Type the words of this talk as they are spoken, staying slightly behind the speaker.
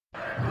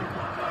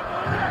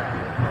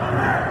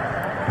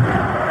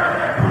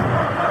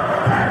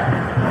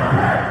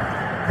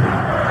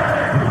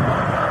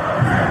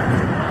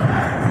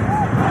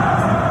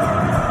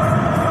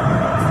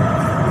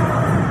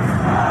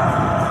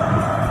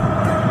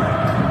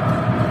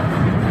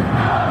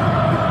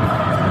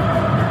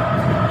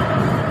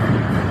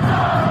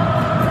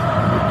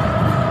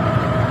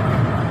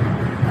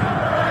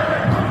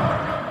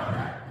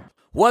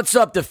What's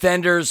up,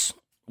 Defenders?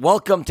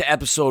 Welcome to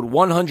episode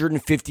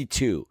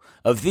 152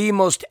 of the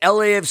most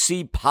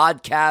LAFC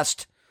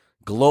podcast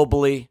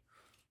globally,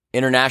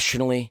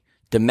 internationally,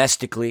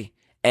 domestically,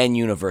 and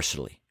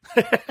universally.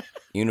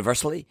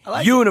 Universally?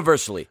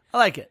 Universally. I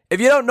like it. If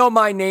you don't know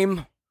my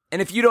name,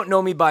 and if you don't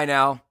know me by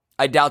now,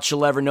 I doubt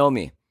you'll ever know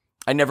me.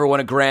 I never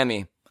won a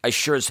Grammy. I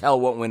sure as hell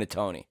won't win a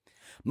Tony.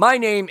 My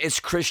name is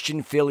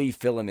Christian Philly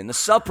Philemon, the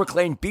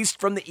self-proclaimed beast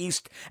from the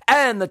East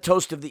and the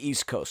toast of the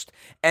East Coast.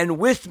 And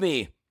with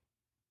me,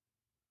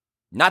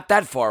 not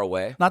that far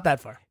away,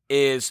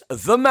 is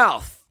the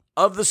mouth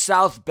of the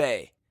South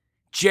Bay,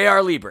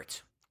 J.R.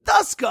 Liebert.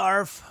 The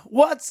Scarf.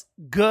 What's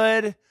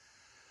good?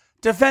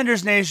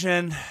 Defenders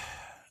Nation,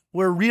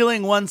 we're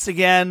reeling once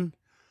again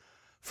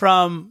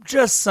from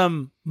just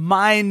some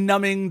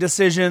mind-numbing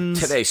decisions.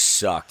 Today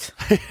sucked.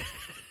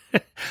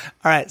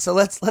 All right, so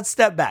let's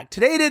step back.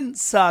 Today didn't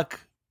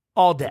suck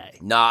all day.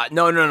 No.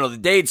 The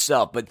day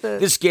itself, but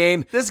this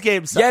game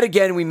sucked. Yet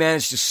again, we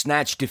managed to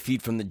snatch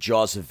defeat from the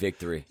jaws of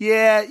victory.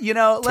 Yeah,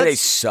 Today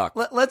sucked.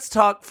 Let's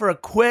talk for a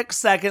quick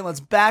second. Let's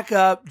back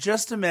up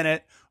just a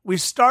minute. We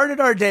started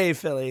our day,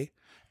 Philly,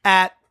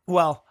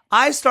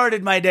 I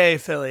started my day,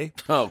 Philly.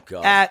 Oh,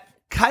 God. At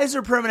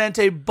Kaiser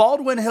Permanente,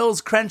 Baldwin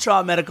Hills,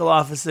 Crenshaw medical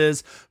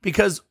offices,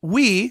 because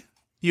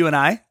you and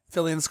I,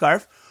 Philly and the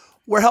Scarf,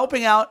 were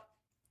helping out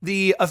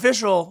the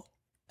official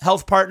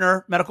health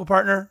partner, medical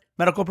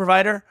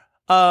provider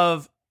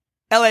of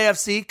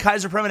LAFC,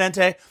 Kaiser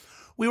Permanente.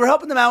 We were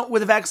helping them out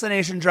with a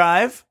vaccination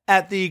drive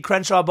at the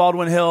Crenshaw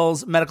Baldwin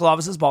Hills medical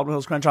offices, Baldwin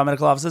Hills Crenshaw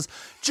medical offices,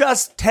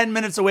 just 10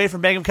 minutes away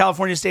from Bank of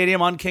California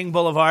Stadium on King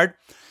Boulevard.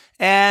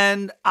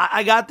 And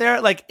I got there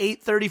at like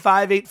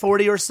 8:35,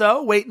 8:40 or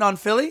so, waiting on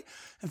Philly.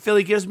 And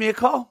Philly gives me a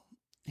call.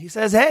 He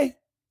says, "Hey,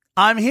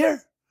 I'm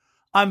here.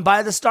 I'm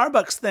by the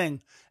Starbucks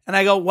thing." And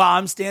I go, "Wow,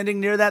 I'm standing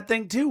near that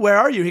thing too. Where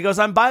are you?" He goes,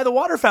 "I'm by the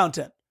water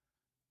fountain."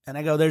 And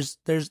I go,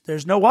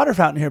 there's no water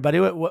fountain here, buddy.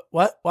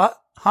 What?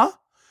 Huh?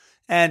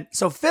 And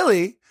so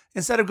Philly,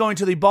 instead of going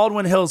to the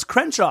Baldwin Hills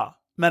Crenshaw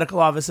medical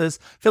offices,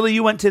 Philly,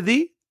 you went to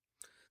the...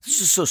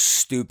 This is so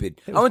stupid.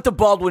 I went to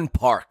Baldwin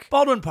Park.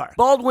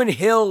 Baldwin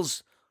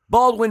Hills,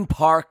 Baldwin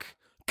Park,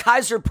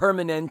 Kaiser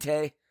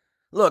Permanente.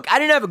 Look, I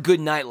didn't have a good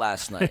night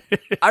last night.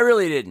 I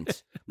really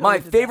didn't. My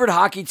favorite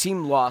hockey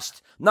team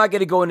lost. I'm not going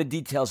to go into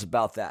details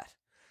about that.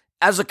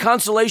 As a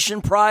consolation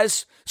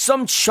prize,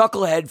 some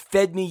chucklehead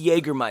fed me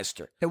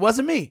Jägermeister. It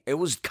wasn't me. It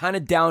was kind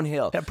of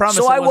downhill. I promise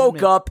so it I wasn't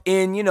woke me. up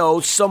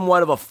in,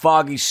 somewhat of a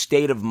foggy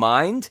state of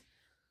mind.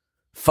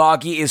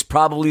 Foggy is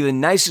probably the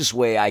nicest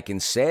way I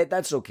can say it.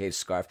 That's okay,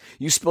 Scarf.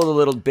 You spilled a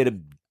little bit of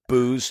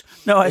booze.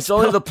 No, it's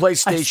only the I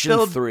PlayStation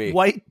spilled 3.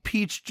 White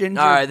peach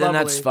ginger. All right, then bubbly.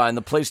 that's fine.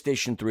 The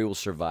PlayStation 3 will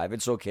survive.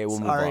 It's okay.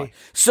 We'll move Sorry. on.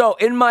 So,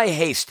 in my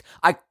haste,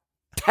 I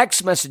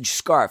text message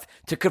Scarf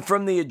to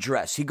confirm the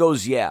address. He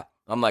goes, "Yeah."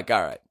 I'm like,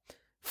 all right.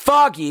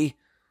 Foggy,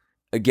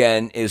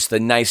 again, is the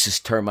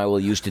nicest term I will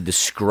use to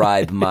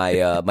describe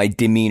my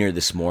demeanor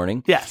this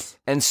morning. Yes.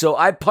 And so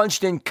I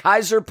punched in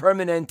Kaiser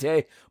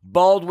Permanente,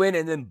 Baldwin,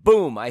 and then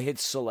boom, I hit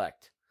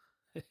select.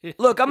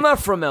 Look, I'm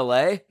not from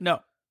LA.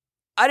 No.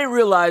 I didn't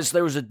realize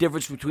there was a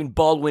difference between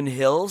Baldwin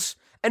Hills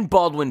and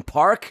Baldwin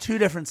Park. Two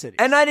different cities.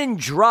 And I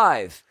didn't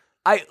drive.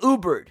 I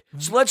Ubered.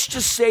 So let's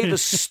just say the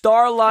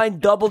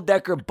Starline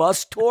double-decker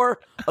bus tour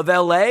of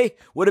LA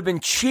would have been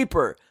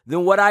cheaper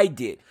than what I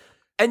did.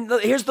 And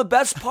here's the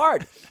best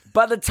part.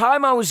 By the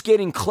time I was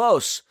getting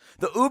close,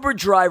 the Uber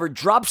driver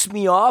drops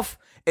me off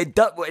at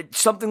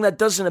something that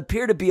doesn't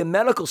appear to be a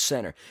medical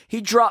center. He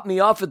dropped me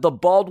off at the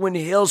Baldwin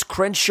Hills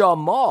Crenshaw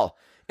Mall.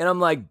 And I'm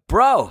like,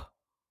 bro,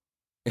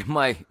 in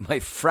my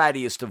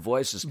frattiest of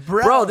voices,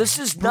 bro, this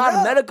is not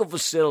a medical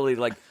facility.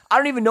 Like, I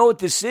don't even know what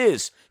this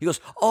is. He goes,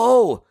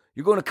 "Oh,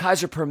 you're going to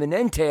Kaiser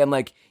Permanente?" I'm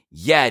like,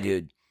 "Yeah,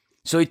 dude."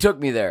 So he took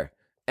me there.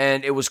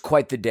 And it was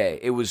quite the day.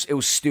 It was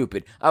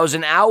stupid. I was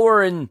an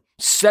hour and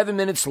 7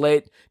 minutes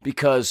late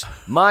because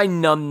my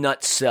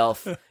numbnut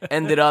self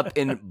ended up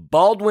in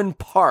Baldwin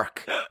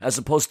Park as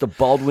opposed to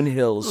Baldwin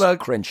Hills,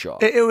 Crenshaw.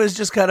 It was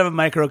just kind of a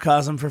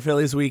microcosm for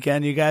Philly's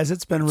weekend, you guys.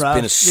 It's been rough.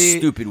 It's been a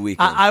stupid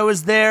weekend. I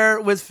was there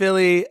with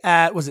Philly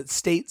at, was it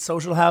State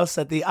Social House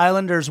at the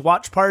Islanders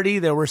watch party.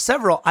 There were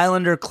several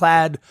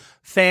Islander-clad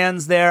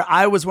fans there.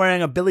 I was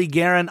wearing a Billy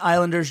Guerin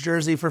Islanders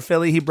jersey for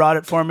Philly. He brought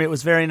it for me. It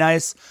was very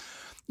nice.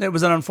 It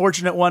was an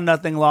unfortunate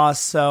 1-0 loss,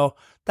 so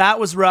that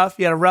was rough.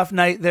 You had a rough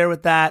night there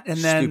with that, and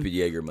then stupid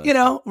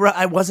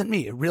Jägermeister. It wasn't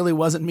me. It really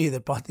wasn't me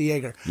that bought the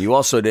Jaeger. You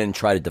also didn't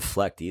try to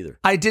deflect either.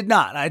 I did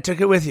not. I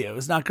took it with you. It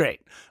was not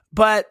great,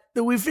 but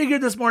we figured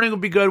this morning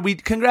would be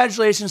good.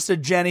 Congratulations to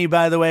Jenny,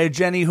 by the way.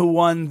 Jenny, who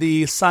won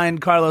the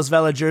signed Carlos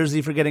Vela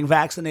jersey for getting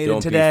vaccinated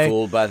today. Don't be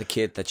fooled by the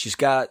kit that she's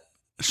got.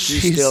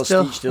 She's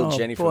still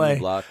Jenny from the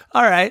block.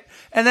 All right.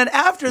 And then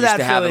after that,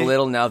 used to have a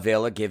little, now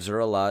Vela gives her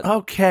a lot.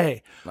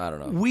 Okay. I don't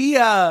know. We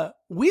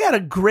had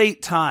a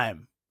great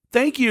time.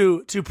 Thank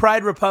you to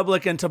Pride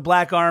Republic and to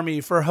Black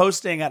Army for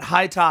hosting at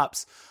High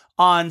Tops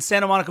on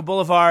Santa Monica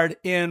Boulevard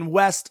in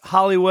West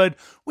Hollywood.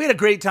 We had a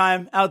great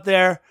time out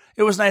there.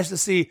 It was nice to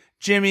see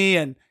Jimmy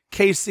and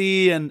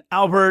Casey and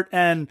Albert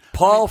and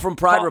Paul from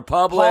Pride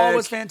Republic. Paul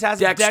was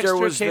fantastic. Dexter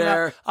was came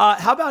there. out.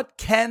 How about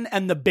Ken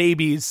and the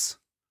babies?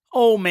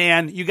 Oh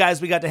man, you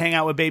guys, we got to hang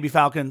out with baby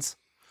Falcons.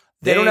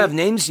 They don't have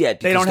names yet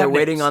because they're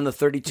waiting names. on the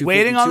 32.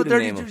 Waiting on the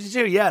 32.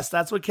 32. Yes,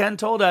 that's what Ken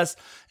told us.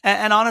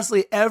 And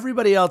honestly,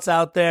 everybody else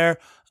out there.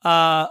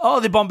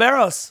 The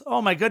Bomberos.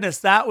 Oh my goodness,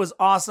 that was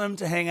awesome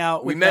to hang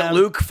out with. We met them.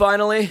 Luke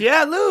finally.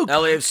 Yeah, Luke.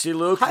 LAFC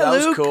Luke. Hi, that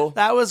Luke. was cool.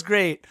 That was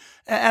great.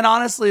 And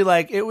honestly,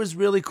 like, it was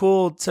really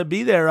cool to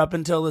be there up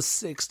until the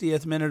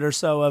 60th minute or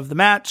so of the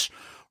match.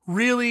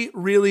 Really,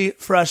 really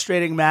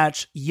frustrating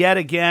match yet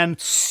again.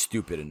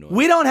 Stupid annoying.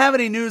 We don't have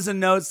any news and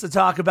notes to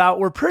talk about.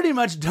 We're pretty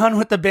much done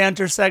with the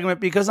banter segment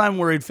because I'm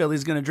worried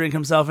Philly's going to drink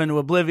himself into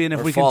oblivion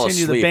if we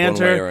continue the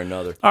banter. One way or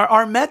another.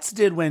 Our Mets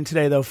did win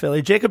today, though,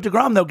 Philly. Jacob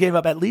deGrom, though, gave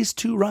up at least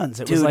 2 runs.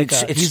 It was like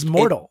he's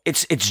mortal.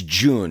 It's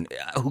June.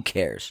 Who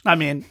cares? I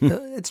mean,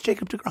 it's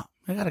Jacob deGrom.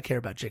 I gotta care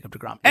about Jacob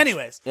deGrom.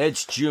 Anyways,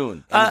 it's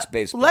June. And it's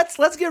baseball.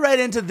 Let's get right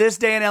into this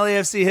day in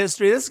LAFC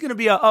history. This is going to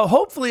be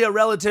hopefully a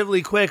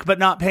relatively quick but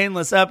not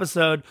painless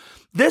episode.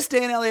 This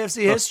day in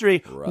LAFC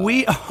history,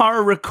 we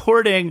are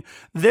recording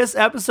this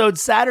episode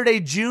Saturday,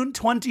 June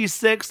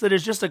 26th. That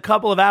is just a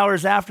couple of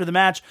hours after the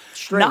match.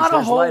 Strange. Not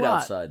a whole light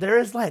lot. Outside. There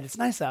is light. It's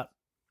nice out.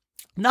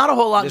 Not a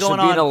whole lot this going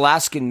would be on. an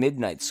Alaskan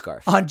Midnight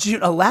Scarf. On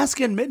June,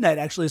 Alaskan Midnight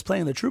actually is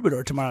playing the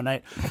Troubadour tomorrow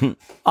night.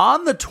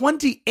 On the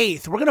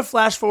 28th, we're going to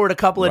flash forward a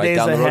couple of days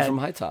down the ahead. road from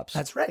High Tops.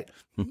 That's right.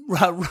 On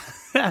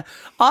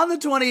the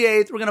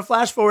 28th, we're going to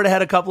flash forward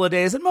ahead a couple of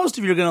days, and most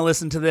of you are going to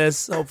listen to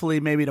this, hopefully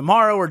maybe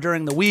tomorrow or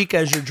during the week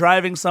as you're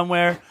driving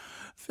somewhere.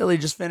 Philly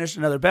just finished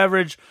another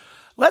beverage.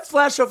 Let's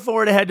flash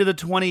forward ahead to the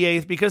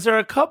 28th because there are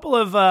a couple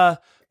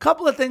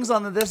of things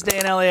on the This Day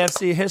in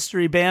LAFC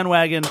history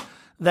bandwagon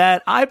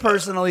that I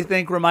personally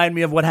think remind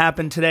me of what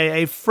happened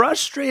today. A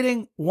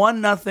frustrating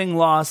 1-0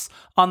 loss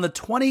on the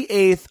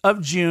 28th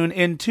of June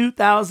in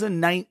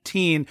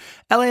 2019.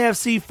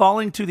 LAFC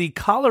falling to the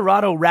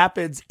Colorado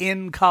Rapids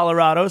in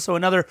Colorado. So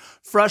another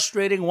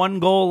frustrating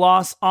 1-goal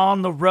loss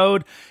on the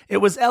road. It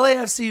was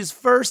LAFC's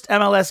first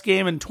MLS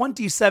game in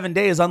 27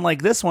 days,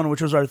 unlike this one,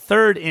 which was our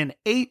third in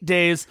 8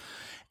 days.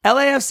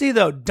 LAFC,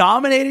 though,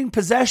 dominating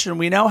possession.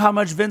 We know how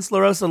much Vince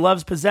LaRosa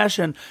loves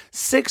possession,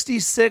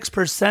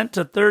 66%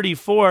 to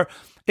 34%.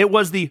 It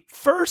was the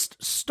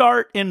first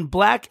start in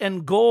black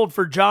and gold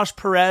for Josh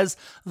Perez,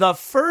 the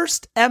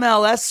first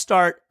MLS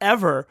start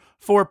ever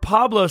for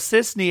Pablo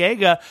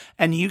Cisniega.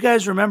 And you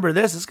guys remember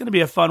this. It's going to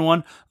be a fun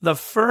one. The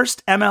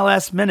first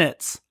MLS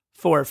minutes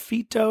for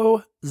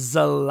Fito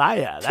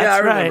Zelaya. That's I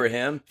right. remember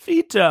him.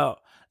 Fito.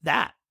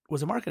 That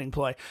was a marketing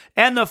ploy.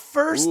 And the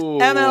first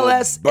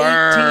MLS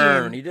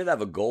burn. 18. He did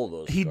have a goal,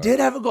 though. He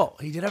did have a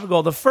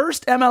goal. The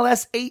first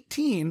MLS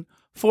 18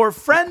 for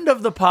friend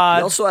of the pod.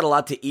 He also had a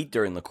lot to eat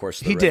during the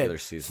course of the regular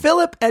season.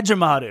 Philip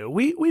Ejimadu.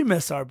 We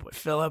miss our boy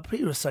Philip.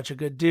 He was such a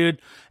good dude.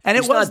 And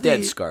He's not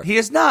dead, Scarf. He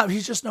is not.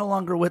 He's just no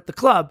longer with the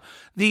club.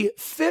 The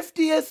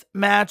 50th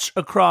match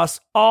across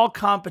all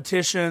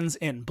competitions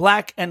in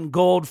black and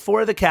gold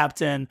for the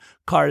captain,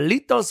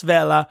 Carlitos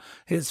Vela.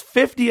 His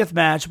 50th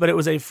match, but it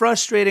was a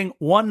frustrating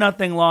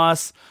 1-0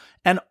 loss.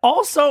 And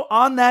also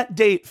on that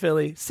date,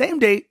 Philly, same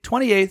date,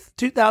 28th,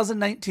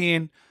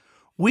 2019,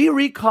 we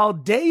recall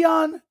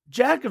Dejan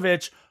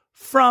Jakovic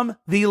from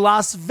the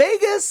Las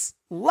Vegas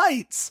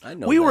Lights.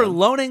 We were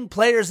loaning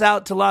players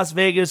out to Las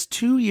Vegas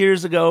 2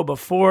 years ago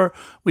before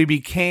we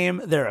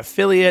became their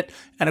affiliate.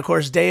 And of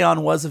course,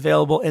 Dejan was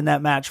available in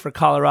that match for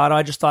Colorado.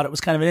 I just thought it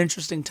was kind of an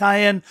interesting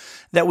tie-in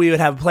that we would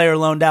have a player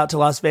loaned out to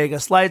Las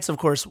Vegas Lights. Of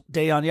course,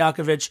 Dejan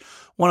Jakovic,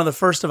 one of the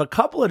first of a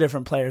couple of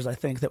different players, I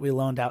think, that we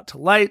loaned out to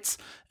Lights.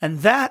 And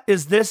that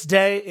is this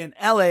day in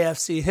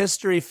LAFC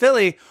history.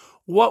 Philly,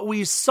 what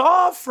we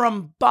saw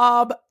from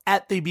Bob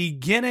at the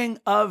beginning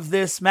of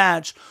this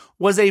match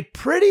was a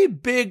pretty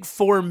big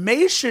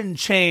formation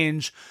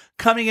change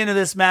coming into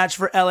this match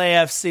for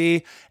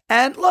LAFC.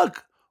 And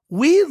look,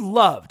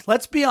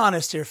 let's be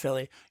honest here,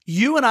 Philly.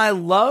 You and I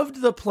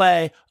loved the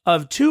play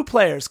of 2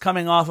 players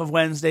coming off of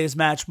Wednesday's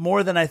match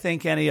more than I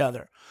think any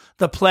other.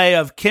 The play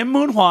of Kim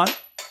Moon-Hwan.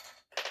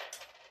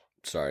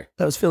 Sorry.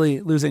 That was Philly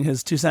losing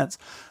his 2 cents.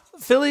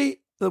 Philly,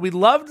 we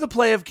loved the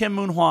play of Kim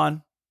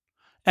Moon-Hwan.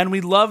 And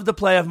we loved the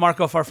play of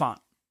Marco Farfan.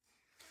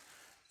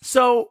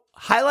 So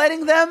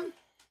highlighting them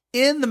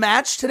in the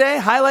match today,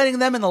 highlighting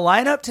them in the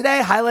lineup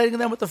today, highlighting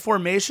them with the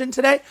formation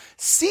today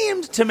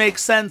seemed to make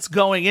sense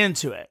going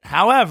into it.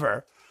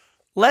 However,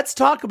 let's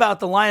talk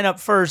about the lineup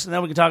first, and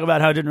then we can talk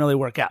about how it didn't really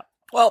work out.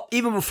 Well,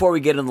 even before we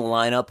get into the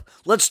lineup,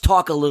 let's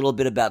talk a little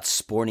bit about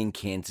Sporting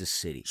Kansas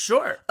City.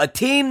 Sure. A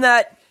team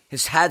that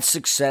has had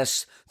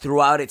success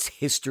throughout its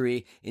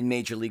history in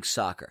Major League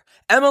Soccer.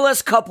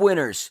 MLS Cup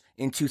winners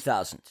in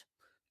 2000.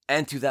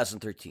 And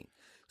 2013.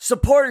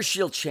 Supporter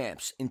Shield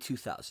champs in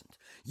 2000.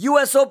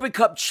 U.S. Open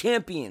Cup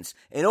champions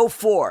in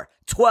 04,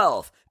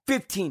 12,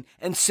 15,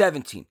 and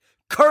 17.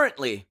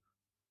 Currently,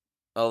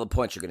 the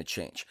points are going to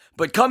change.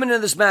 But coming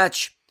into this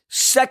match,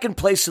 second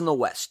place in the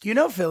West. You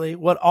know, Philly,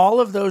 what all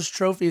of those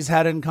trophies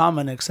had in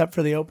common except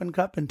for the Open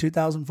Cup in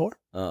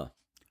 2004?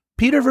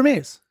 Peter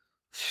Vermees.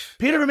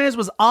 Peter Vermees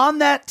was on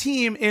that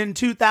team in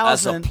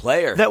 2000 as a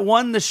player that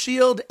won the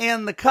Shield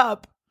and the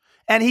Cup.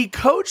 And he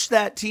coached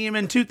that team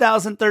in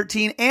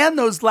 2013 and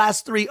those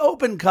last 3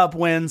 Open Cup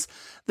wins.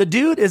 The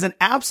dude is an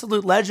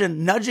absolute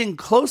legend, nudging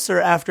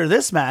closer after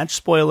this match,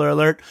 spoiler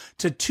alert,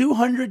 to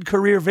 200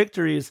 career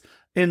victories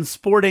in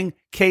Sporting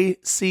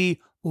KC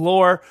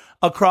lore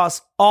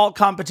across all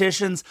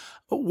competitions.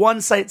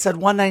 One site said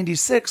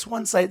 196,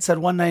 one site said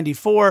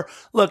 194.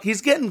 Look,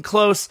 he's getting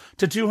close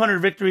to 200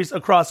 victories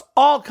across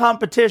all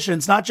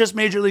competitions, not just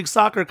Major League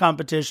Soccer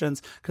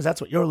competitions, because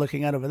that's what you're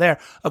looking at over there.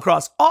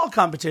 Across all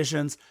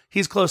competitions,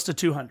 he's close to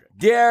 200.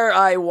 Dare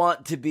I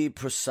want to be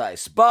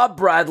precise. Bob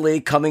Bradley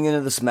coming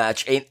into this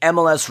match, an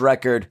MLS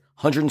record,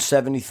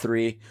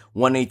 173,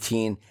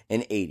 118,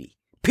 and 80.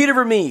 Peter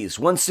Vermees,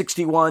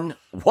 161,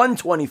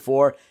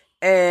 124,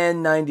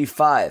 and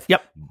 95.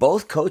 Yep.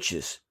 Both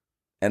coaches,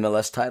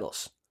 MLS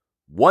titles.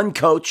 1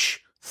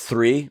 coach,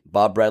 3.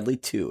 Bob Bradley,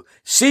 2.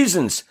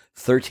 Seasons,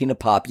 13 a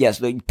pop.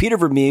 Yes, Peter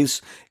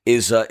Vermees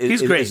is a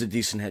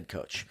decent head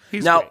coach.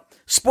 He's now, great.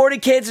 Sporting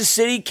Kansas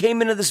City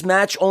came into this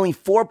match only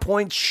 4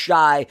 points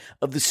shy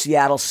of the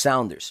Seattle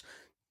Sounders.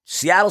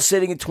 Seattle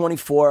sitting at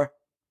 24,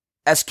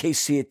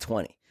 SKC at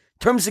 20. In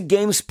terms of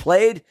games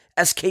played,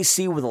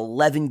 SKC with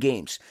 11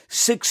 games,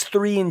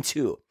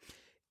 6-3-2.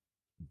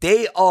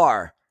 They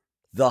are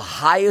the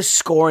highest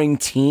scoring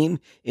team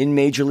in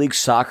Major League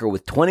Soccer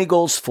with 20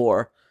 goals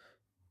for,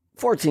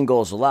 14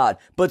 goals allowed.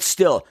 But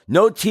still,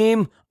 no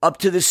team up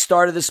to the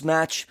start of this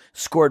match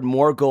scored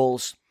more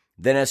goals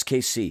than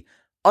SKC.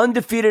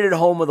 Undefeated at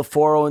home with a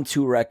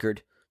 4-0-2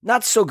 record.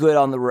 Not so good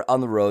on the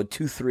road,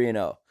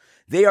 2-3-0.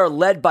 They are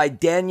led by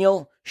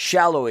Daniel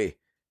Shalhoub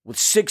with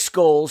 6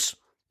 goals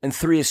and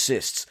 3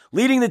 assists,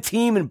 leading the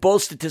team in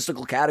both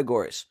statistical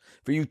categories.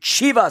 For you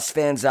Chivas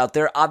fans out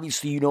there,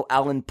 obviously you know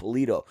Alan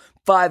Pulido,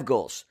 5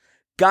 goals.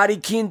 Gadi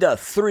Kinda,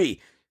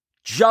 3.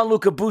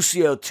 Gianluca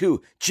Busio,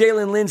 2.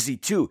 Jalen Lindsay,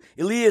 2.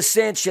 Elias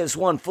Sanchez,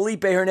 1.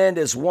 Felipe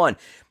Hernandez, 1.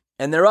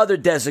 And their other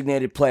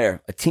designated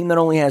player, a team that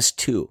only has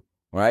 2.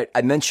 All right,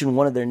 I mentioned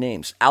one of their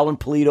names, Alan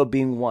Pulido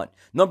being 1.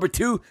 Number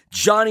 2,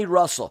 Johnny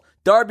Russell,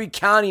 Derby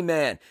County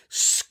man,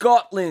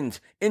 Scotland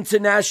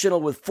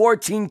international with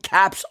 14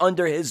 caps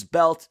under his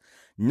belt.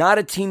 Not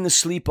a team to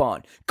sleep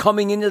on.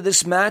 Coming into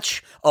this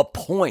match, a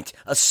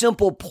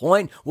simple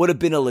point would have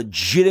been a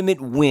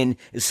legitimate win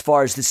as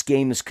far as this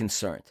game is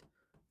concerned.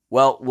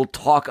 Well, we'll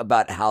talk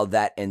about how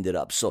that ended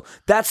up. So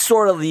that's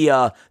sort of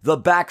the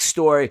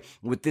backstory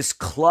with this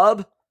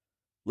club.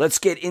 Let's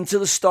get into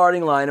the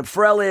starting lineup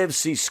for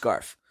LAFC,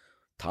 Scarf.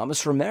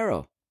 Thomas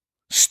Romero,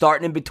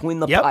 starting in between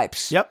the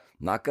pipes. Yep.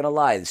 Not going to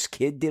lie, this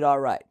kid did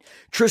all right.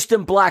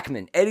 Tristan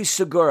Blackman, Eddie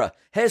Segura,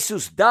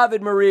 Jesus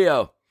David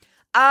Murillo.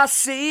 I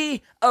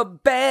see a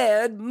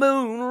bad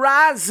moon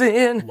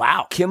rising.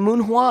 Wow. Kim Moon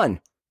Hwan.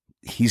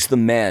 He's the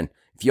man.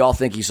 If y'all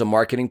think he's a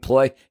marketing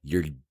ploy,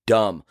 you're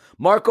dumb.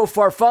 Marco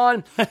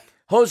Farfan,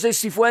 Jose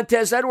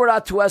Cifuentes, Edward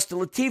Atuesta,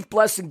 Latif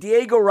Blessing,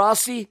 Diego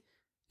Rossi,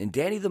 and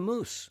Danny the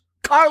Moose.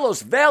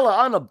 Carlos Vela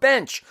on the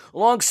bench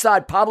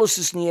alongside Pablo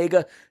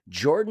Cisniega,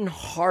 Jordan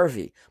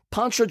Harvey,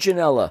 Pancho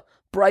Janela,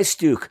 Bryce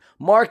Duke,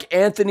 Mark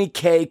Anthony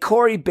Kay,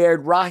 Corey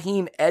Baird,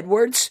 Raheem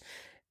Edwards,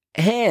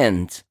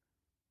 and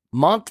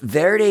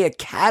Montverde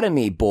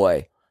Academy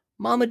boy,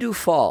 Mamadou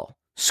Fall.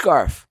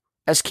 Scarf,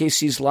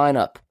 SKC's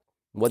lineup.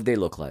 What'd they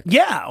look like?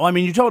 Yeah, well, I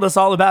mean, you told us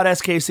all about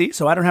SKC,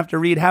 so I don't have to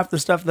read half the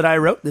stuff that I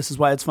wrote. This is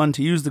why it's fun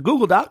to use the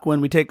Google Doc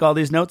when we take all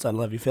these notes. I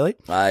love you, Philly.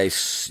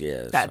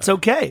 That's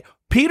okay.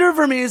 Peter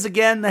Vermees,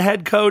 again, the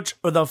head coach,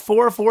 or the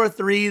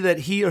 4-3-3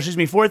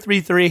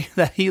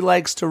 that he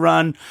likes to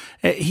run.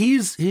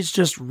 He's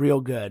just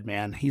real good,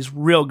 man. He's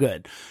real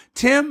good.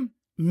 Tim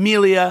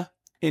Melia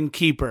in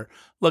keeper.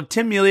 Look,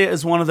 Tim Melia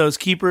is one of those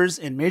keepers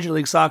in Major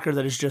League Soccer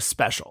that is just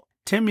special.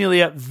 Tim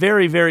Melia,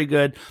 very, very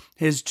good.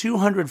 His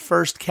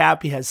 201st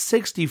cap, he has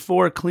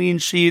 64 clean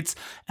sheets.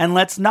 And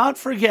let's not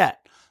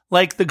forget,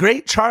 like the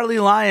great Charlie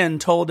Lyon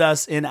told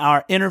us in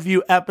our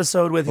interview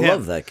episode with him. I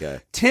love that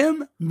guy.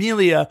 Tim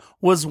Melia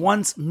was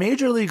once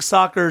Major League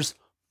Soccer's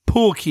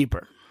pool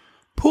keeper.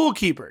 Pool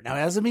keeper. Now,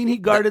 it doesn't mean he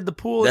guarded the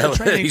pool at the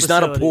training He's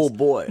facilities. not a pool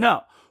boy.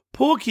 No.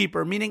 Pool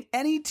keeper, meaning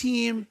any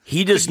team.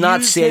 He does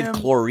not save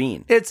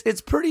chlorine. It's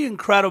pretty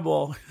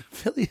incredible.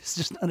 Philly is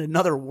just on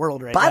another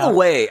world right now. By the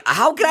way,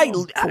 how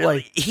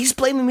could he's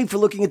blaming me for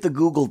looking at the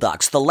Google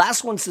Docs. The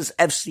last one says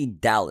FC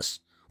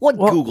Dallas. What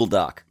Google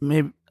Doc?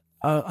 Maybe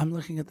I'm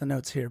looking at the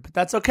notes here, but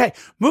that's okay.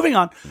 Moving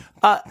on.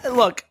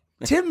 Look,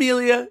 Tim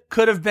Melia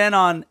could have been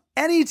on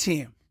any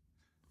team.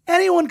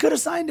 Anyone could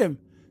have signed him.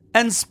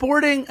 And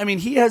Sporting, I mean,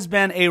 he has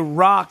been a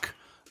rock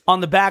on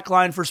the back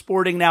line for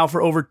Sporting now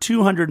for over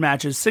 200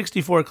 matches,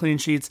 64 clean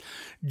sheets.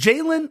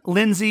 Jalen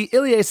Lindsay,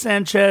 Ilie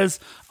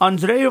Sanchez,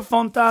 Andreu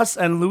Fontas,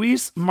 and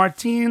Luis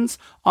Martins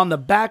on the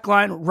back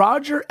line.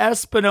 Roger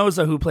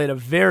Espinoza, who played a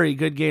very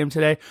good game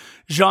today.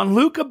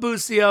 Gianluca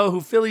Busio,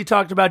 who Philly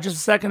talked about just a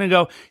second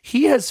ago,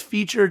 he has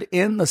featured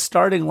in the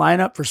starting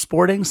lineup for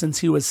Sporting since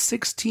he was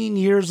 16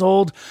 years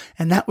old,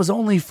 and that was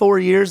only 4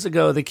 years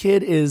ago. The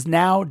kid is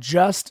now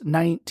just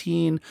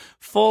 19,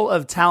 full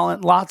of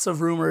talent, lots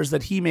of rumors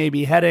that he may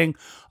be heading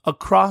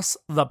across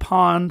the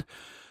pond.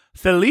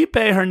 Felipe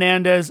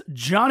Hernandez,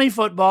 Johnny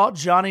Football,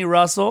 Johnny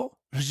Russell,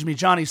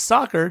 Johnny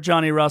Soccer,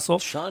 Johnny Russell.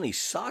 Johnny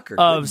Soccer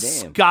of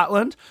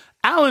Scotland.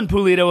 Alan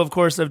Pulido, of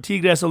course, of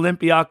Tigres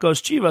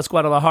Olympiacos, Chivas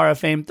Guadalajara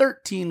fame.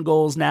 13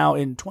 goals now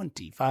in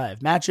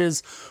 25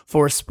 matches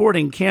for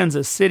Sporting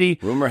Kansas City.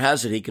 Rumor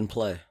has it he can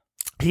play.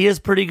 He is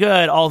pretty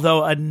good,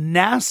 although a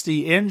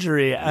nasty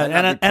injury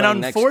and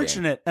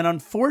an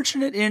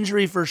unfortunate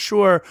injury for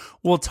sure.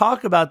 We'll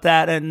talk about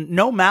that, and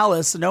no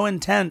malice, no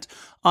intent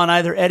on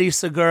either Eddie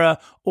Segura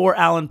or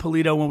Alan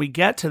Pulido when we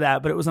get to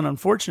that, but it was an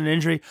unfortunate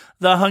injury.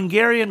 The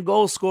Hungarian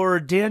goal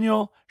scorer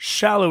Daniel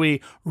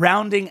Shalhoui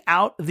rounding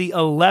out the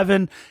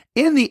 11.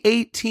 In the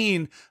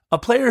 18, a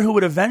player who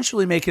would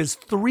eventually make his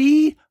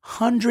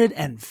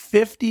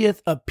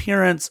 350th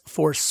appearance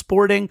for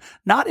Sporting,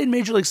 not in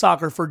Major League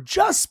Soccer, for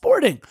just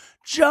Sporting,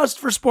 just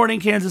for Sporting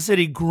Kansas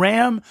City.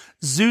 Graham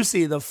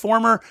Zusi, the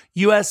former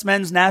U.S.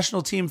 men's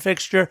national team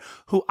fixture,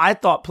 who I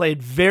thought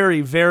played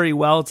very, very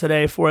well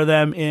today for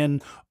them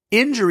in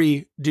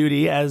injury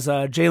duty, as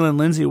Jalen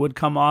Lindsey would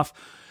come off.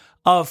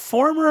 A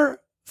former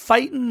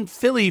fighting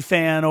Philly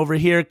fan over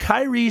here,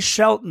 Kyrie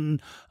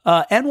Shelton,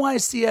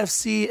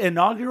 NYCFC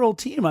inaugural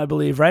team, I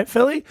believe, right,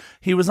 Philly?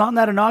 He was on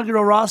that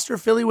inaugural roster.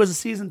 Philly was a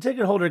season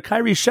ticket holder,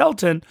 Kyrie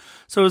Shelton.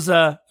 So it was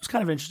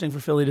kind of interesting for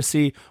Philly to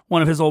see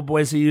one of his old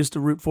boys he used to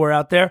root for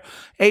out there.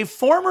 A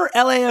former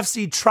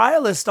LAFC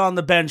trialist on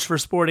the bench for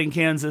Sporting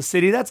Kansas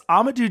City. That's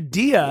Amadou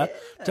Dia. Yeah.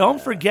 Don't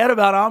forget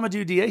about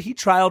Amadou Dia. He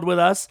trialed with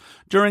us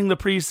during the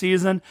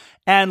preseason.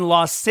 And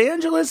Los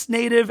Angeles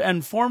native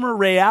and former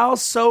Real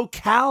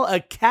SoCal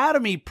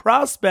Academy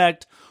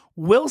prospect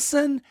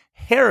Wilson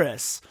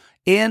Harris.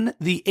 In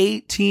the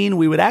 18,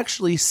 we would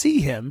actually see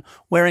him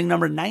wearing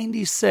number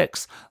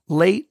 96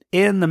 late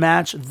in the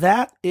match.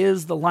 That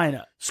is the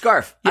lineup.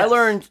 Scarf, yes. I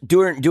learned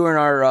during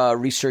our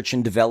research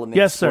and development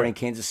yes, Sporting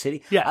Kansas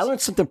City, yes. I learned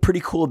something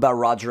pretty cool about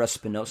Roger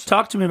Espinosa.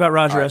 Talk to me about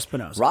Roger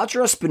Espinosa.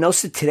 Roger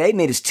Espinosa today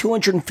made his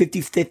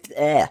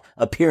 255th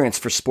appearance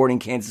for Sporting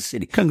Kansas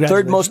City. Congratulations.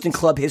 Third most in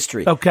club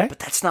history. Okay. But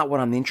that's not what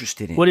I'm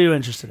interested in. What are you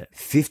interested in?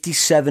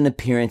 57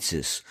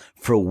 appearances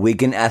for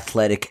Wigan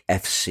Athletic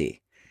FC.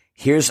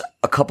 Here's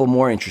a couple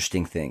more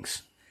interesting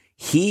things.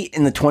 He,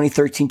 in the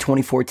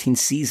 2013-2014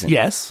 season,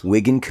 yes,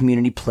 Wigan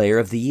Community Player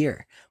of the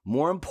Year.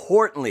 More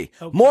importantly,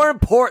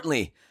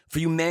 for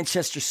you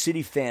Manchester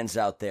City fans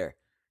out there,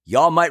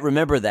 y'all might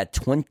remember that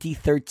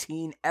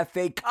 2013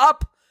 FA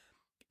Cup.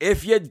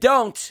 If you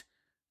don't,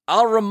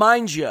 I'll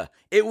remind you,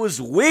 it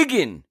was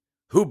Wigan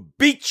who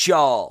beat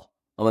y'all.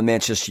 I'm a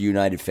Manchester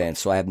United fan,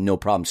 so I have no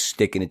problem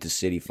sticking it to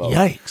City, folks.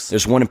 Yikes.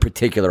 There's one in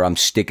particular I'm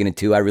sticking it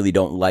to. I really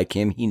don't like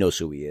him. He knows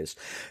who he is.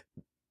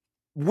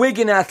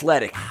 Wigan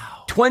Athletic,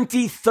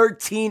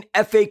 2013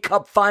 FA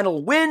Cup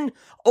final win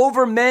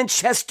over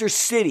Manchester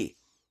City.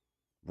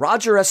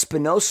 Roger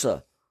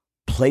Espinosa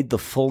played the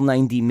full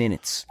 90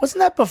 minutes. Wasn't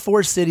that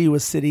before City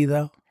was City,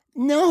 though?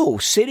 No,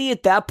 City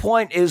at that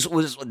point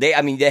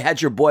they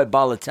had your boy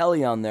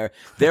Balotelli on there.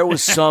 There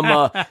was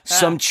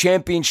some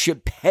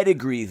championship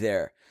pedigree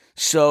there.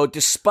 So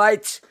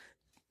despite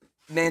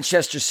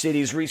Manchester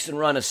City's recent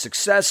run of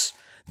success,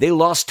 they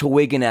lost to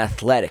Wigan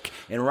Athletic.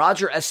 And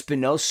Roger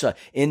Espinosa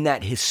in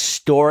that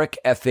historic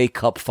FA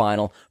Cup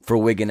final for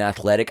Wigan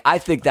Athletic, I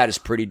think that is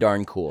pretty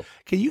darn cool.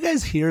 Can you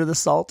guys hear the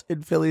salt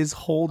in Philly's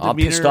whole demeanor? I'm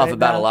pissed off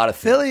about a lot of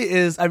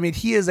things. Philly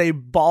he is a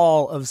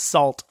ball of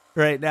salt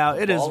right now.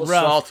 It is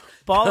rough.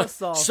 Ball of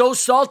salt. So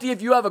salty,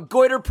 if you have a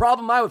goiter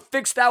problem, I would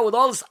fix that with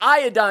all this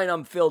iodine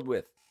I'm filled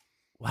with.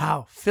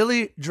 Wow,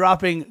 Philly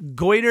dropping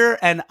goiter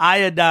and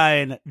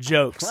iodine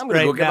jokes. I'm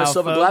going to go get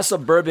myself a glass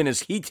of bourbon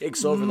as he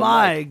takes over the mic.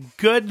 My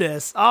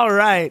goodness. All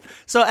right.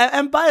 So,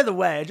 and by the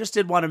way, I just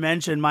did want to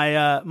mention my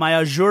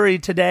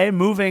Azzurri today,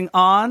 moving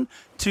on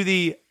to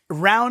the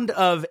round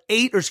of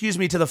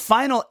to the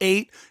final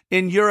 8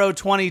 in Euro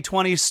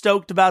 2020.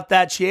 Stoked about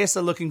that.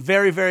 Chiesa looking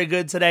very, very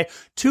good today.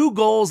 2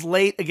 goals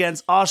late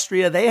against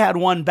Austria. They had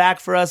one back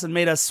for us and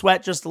made us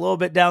sweat just a little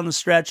bit down the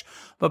stretch,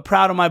 but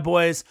proud of my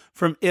boys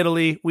from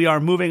Italy. We are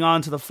moving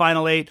on to the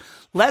final 8.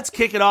 Let's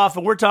kick it off,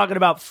 and we're talking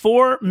about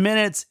 4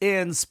 minutes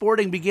in.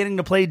 Sporting beginning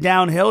to play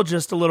downhill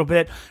just a little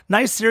bit.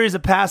 Nice series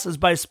of passes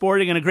by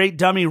Sporting and a great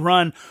dummy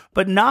run,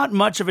 but not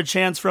much of a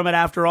chance from it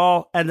after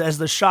all, and as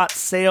the shot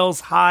sails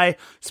high.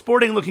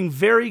 Sporting looking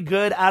very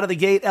good out of the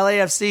gate.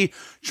 LAFC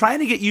trying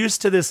to get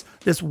used to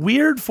this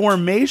weird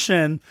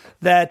formation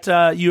that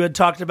you had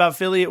talked about,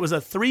 Philly. It was a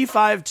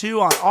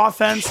 3-5-2 on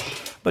offense,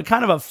 but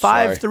kind of a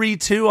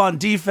 5-3-2 on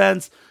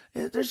defense.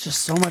 There's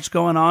just so much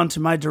going on to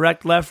my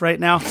direct left right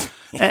now.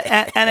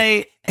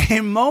 and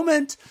a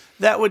moment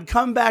that would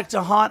come back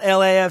to haunt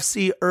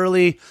LAFC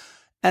early.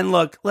 And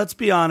look, let's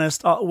be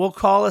honest. We'll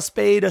call a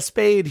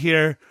spade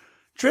here.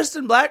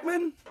 Tristan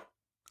Blackman,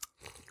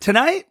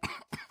 tonight,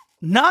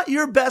 Not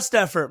your best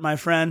effort, my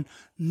friend.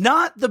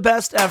 Not the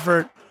best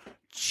effort.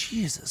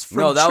 Jesus.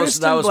 No, that was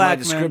my Blackmon.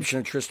 description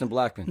of Tristan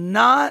Blackmon.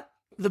 Not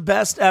the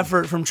best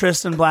effort from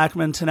Tristan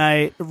Blackmon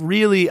tonight.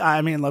 Really,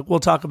 I mean, look, we'll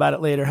talk about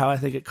it later, how I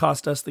think it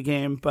cost us the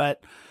game,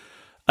 but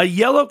a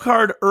yellow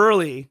card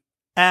early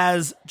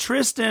as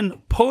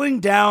Tristan pulling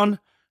down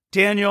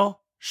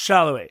Daniel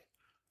Salloi.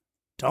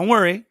 Don't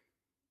worry.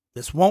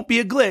 This won't be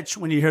a glitch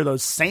when you hear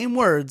those same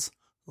words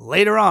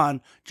later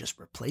on. Just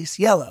replace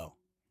yellow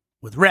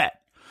with red.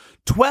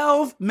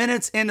 12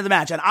 minutes into the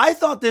match. And I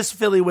thought this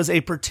Philly was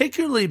a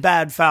particularly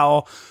bad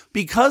foul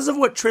because of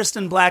what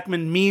Tristan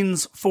Blackmon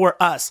means for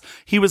us.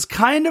 He was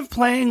kind of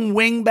playing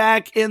wing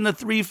back in the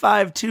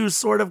 3-5-2,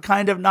 sort of,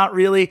 kind of, not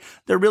really.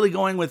 They're really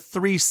going with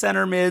 3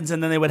 center mids,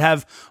 and then they would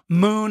have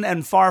Moon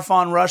and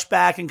Farfan rush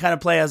back and kind of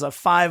play as a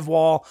 5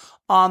 wall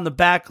on the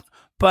back.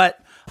 But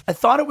I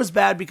thought it was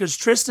bad because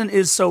Tristan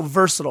is so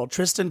versatile.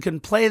 Tristan can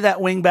play that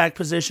wing back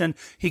position.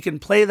 He can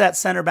play that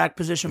center back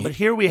position. But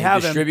here we have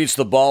him. He distributes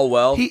the ball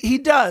well. He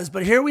does.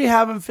 But here we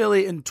have him,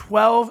 Philly, in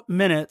 12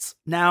 minutes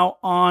now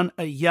on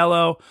a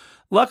yellow.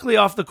 Luckily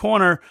off the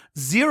corner,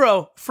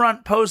 0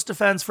 front post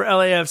defense for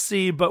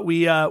LAFC, but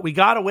we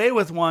got away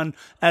with one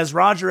as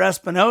Roger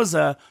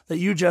Espinoza, that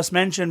you just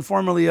mentioned,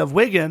 formerly of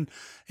Wigan,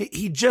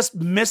 he just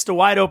missed a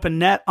wide open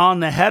net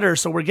on the header.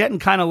 So we're getting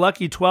kind of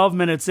lucky 12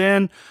 minutes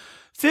in.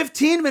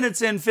 15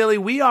 minutes in, Philly,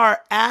 we are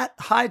at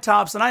High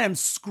Tops, and I am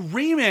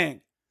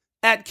screaming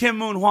at Kim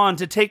Moon-Hwan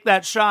to take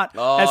that shot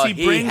as he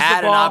brings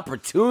had the ball. An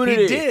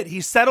opportunity. He did. He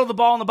settled the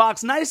ball in the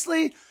box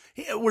nicely.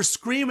 We're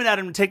screaming at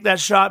him to take that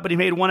shot, but he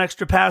made one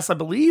extra pass. I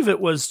believe it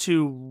was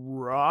to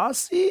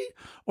Rossi,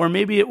 or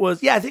maybe it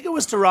was, I think it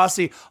was to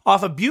Rossi,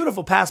 off a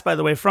beautiful pass, by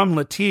the way, from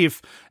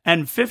Latif.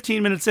 And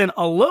 15 minutes in,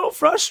 a little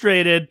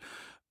frustrated,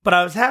 but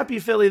I was happy,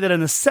 Philly, that in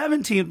the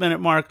 17th minute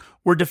mark,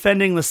 we're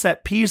defending the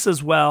set piece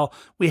as well.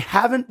 We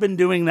haven't been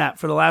doing that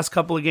for the last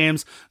couple of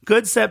games.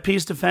 Good set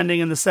piece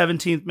defending in the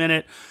 17th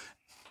minute.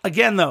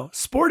 Again, though,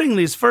 Sporting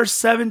these first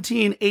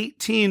 17,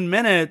 18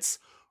 minutes,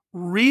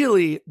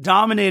 really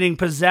dominating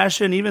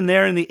possession, even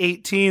there in the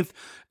 18th.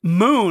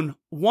 Moon,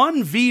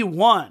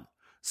 1v1.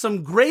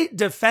 Some great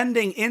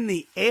defending in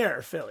the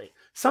air, Philly.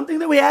 Something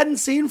that we hadn't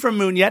seen from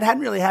Moon yet.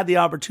 Hadn't really had the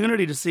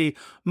opportunity to see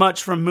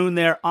much from Moon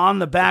there on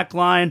the back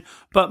line.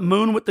 But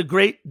Moon with the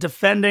great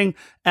defending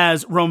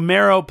as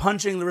Romero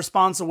punching the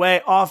response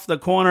away off the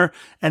corner.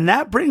 And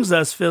that brings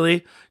us,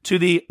 Philly, to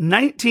the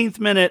 19th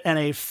minute and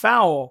a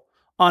foul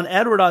on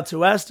Edward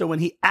Atuesta when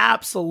he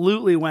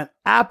absolutely went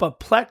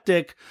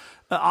apoplectic.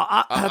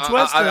 What?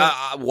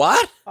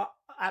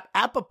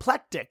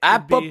 Apoplectic.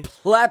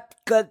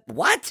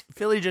 What?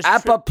 Philly just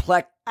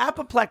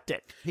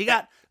apoplectic. He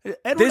got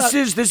This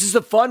is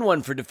a fun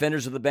one for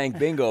defenders of the bank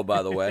bingo,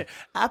 by the way.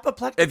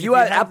 Apoplectic. If you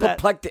had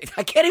apoplectic,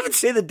 I can't even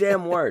say the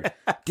damn word.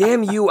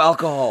 Damn you,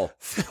 alcohol.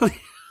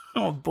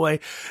 Oh, boy.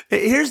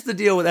 Here's the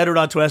deal with Edward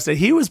Atuesta.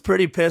 He was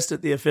pretty pissed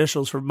at the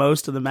officials for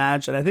most of the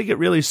match, and I think it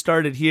really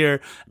started here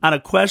on a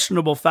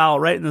questionable foul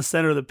right in the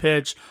center of the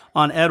pitch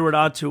on Edward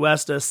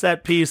Atuesta.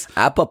 Set piece.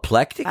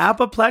 Apoplectic?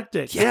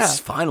 Apoplectic, yes,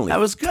 finally. That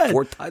was good.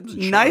 4 times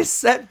in nice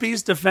set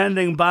piece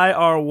defending by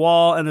our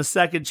wall, and the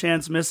second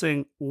chance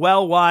missing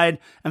well wide.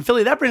 And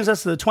Philly, that brings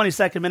us to the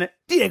 22nd minute.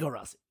 Diego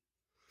Rossi.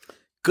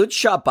 Good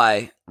shot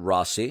by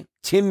Rossi.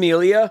 Tim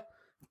Melia.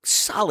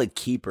 Solid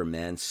keeper,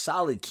 man.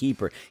 Solid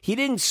keeper. He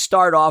didn't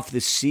start off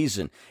this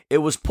season. It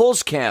was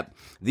Pulskamp,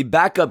 the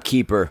backup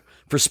keeper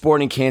for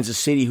Sporting Kansas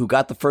City, who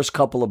got the first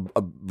couple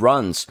of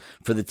runs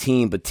for the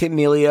team. But Tim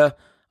Melia,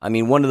 I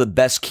mean, one of the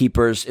best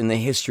keepers in the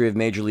history of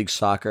Major League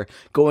Soccer,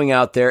 going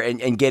out there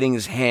and getting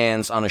his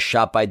hands on a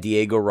shot by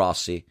Diego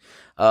Rossi.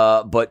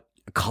 But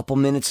a couple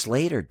minutes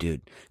later,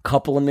 dude.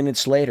 Couple of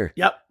minutes later.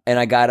 Yep. And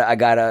I gotta,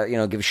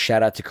 give a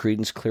shout out to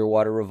Creedence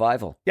Clearwater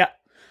Revival. Yep.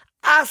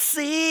 I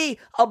see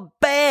a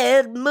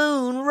bad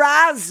moon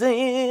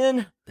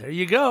rising. There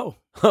you go.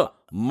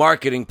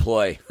 Marketing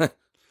ploy.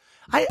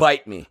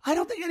 Bite me. I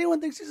don't think anyone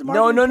thinks he's a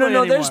marketing No. ploy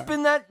anymore. There's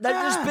been that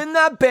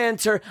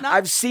banter.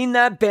 I've seen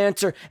that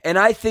banter, and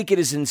I think it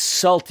is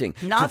insulting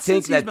to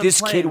think that this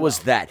kid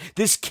was that.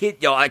 This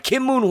kid,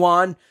 Kim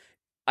Moon-Hwan.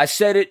 I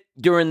said it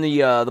during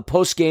the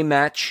post game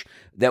match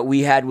that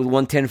we had with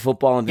 110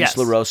 Football and Vince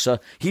LaRosa.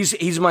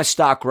 He's my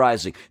stock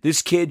rising.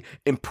 This kid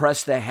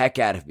impressed the heck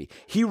out of me.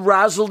 He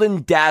razzled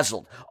and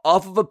dazzled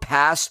off of a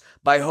pass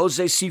by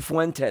Jose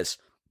Cifuentes.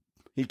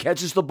 He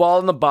catches the ball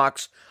in the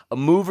box. A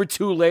move or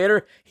two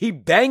later, he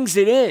bangs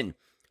it in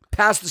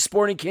past the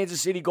Sporting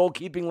Kansas City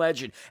goalkeeping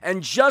legend.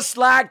 And just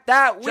like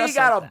that, we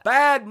got a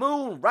bad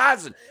moon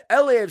rising.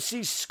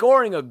 LAFC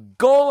scoring a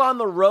goal on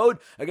the road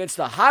against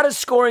the hottest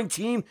scoring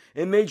team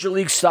in Major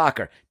League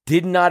Soccer.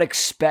 Did not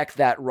expect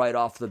that right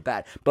off the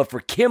bat. But for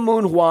Kim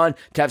Moon-Hwan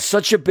to have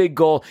such a big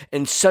goal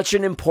in such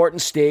an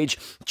important stage,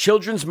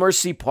 Children's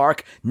Mercy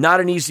Park, not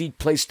an easy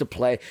place to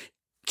play.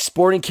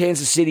 Sporting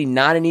Kansas City,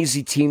 not an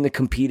easy team to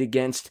compete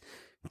against.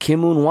 Kim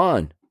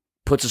Moon-Hwan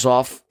puts us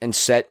off and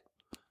set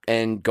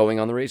and going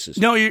on the races.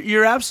 No,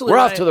 you're absolutely We're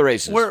right. off to the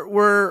races.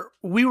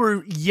 We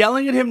were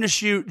yelling at him to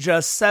shoot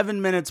just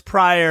 7 minutes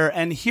prior,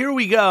 and here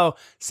we go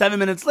 7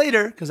 minutes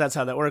later, because that's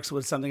how that works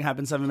when something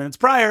happened 7 minutes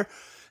prior.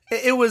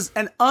 It was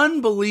an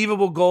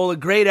unbelievable goal, a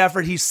great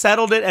effort. He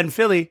settled it, and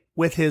Philly,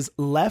 with his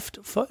left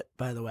foot,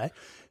 by the way,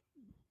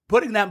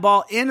 putting that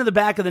ball into the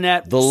back of the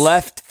net. The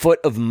left foot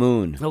of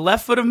Moon. The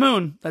left foot of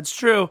Moon. That's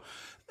true.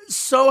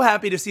 So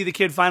happy to see the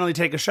kid finally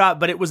take a shot,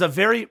 but it was a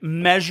very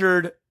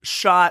measured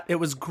shot. It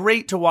was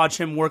great to watch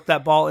him work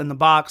that ball in the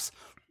box.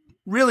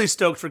 Really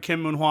stoked for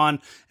Kim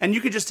Moon-Hwan. And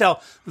you could just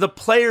tell the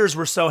players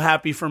were so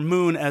happy for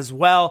Moon as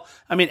well.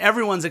 I mean,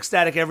 everyone's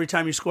ecstatic every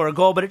time you score a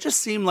goal, but it just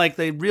seemed like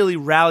they really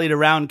rallied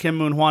around Kim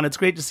Moon-Hwan. It's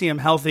great to see him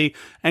healthy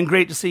and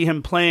great to see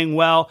him playing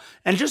well.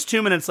 And just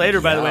 2 minutes later,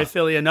 by the way,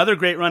 Philly, another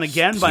great run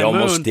again by Moon. He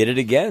almost did it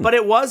again. But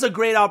it was a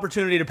great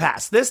opportunity to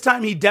pass. This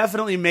time he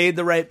definitely made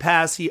the right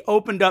pass. He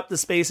opened up the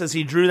space as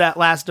he drew that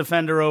last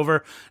defender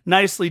over.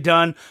 Nicely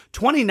done.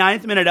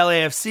 29th minute,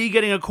 LAFC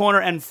getting a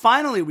corner. And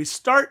finally, we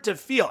start to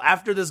feel,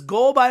 after this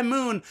goal by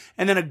Moon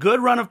and then a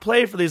good run of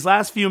play for these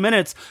last few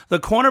minutes, the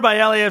corner by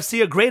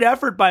LAFC, a great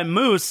effort by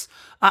Moose.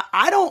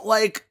 I don't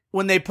like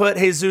when they put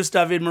Jesus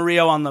David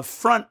Murillo on the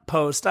front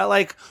post. I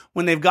like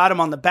when they've got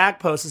him on the back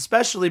post,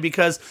 especially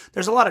because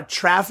there's a lot of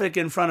traffic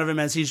in front of him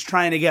as he's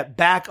trying to get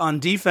back on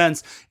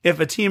defense if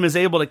a team is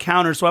able to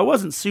counter. So I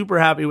wasn't super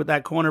happy with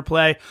that corner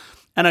play.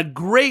 And a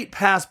great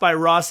pass by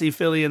Rossi,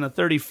 Philly, in the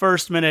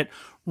 31st minute.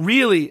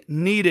 Really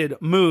needed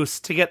Moose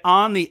to get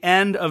on the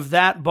end of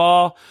that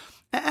ball.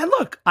 And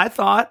look, I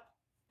thought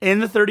in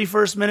the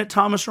 31st minute,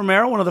 Thomas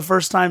Romero, one of the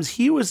first times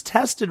he was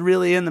tested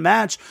really in the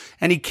match,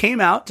 and he came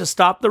out to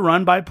stop the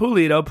run by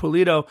Pulido.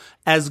 Pulido,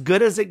 as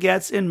good as it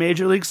gets in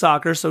Major League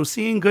Soccer, so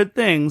seeing good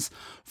things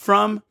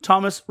from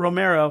Thomas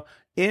Romero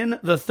in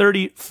the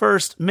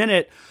 31st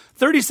minute.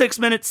 36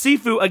 minutes,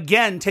 Sifu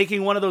again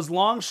taking one of those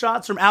long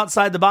shots from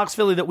outside the box,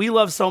 Philly, that we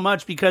love so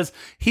much because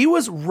he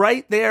was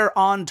right there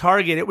on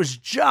target. It was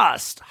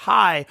just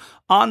high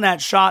on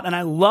that shot, and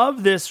I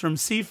love this from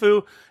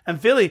Sifu. And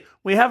Philly,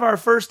 we have our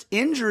first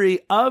injury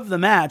of the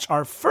match,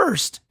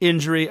 in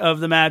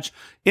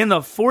the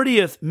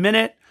 40th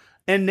minute,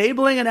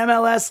 enabling an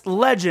MLS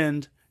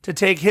legend to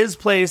take his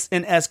place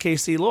in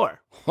SKC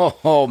lore.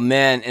 Oh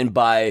man, and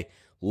by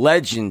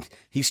legend,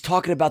 he's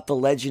talking about the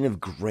legend of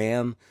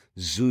Graham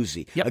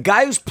Zusi, a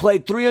guy who's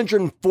played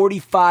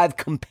 345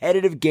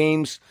 competitive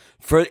games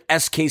for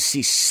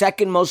SKC,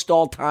 second most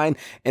all time,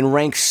 and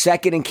ranked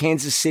second in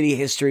Kansas City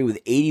history with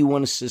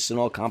 81 assists in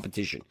all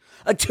competition.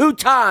 A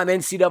two-time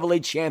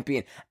NCAA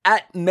champion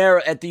at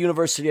the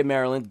University of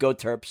Maryland. Go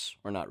Terps,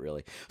 or not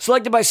really.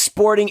 Selected by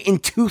Sporting in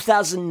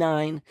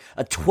 2009,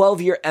 a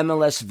 12-year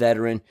MLS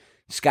veteran.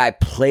 This guy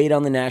played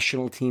on the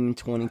national team in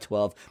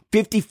 2012.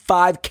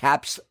 55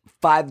 caps,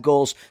 5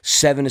 goals,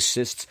 7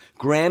 assists.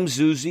 Graham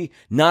Zusi,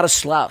 not a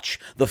slouch.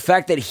 The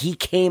fact that he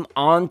came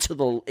into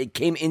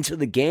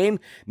the game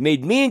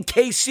made me and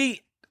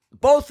KC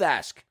both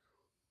ask,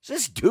 is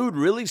this dude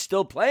really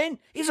still playing?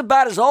 He's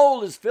about as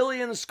old as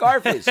Philly and the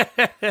Scarf is.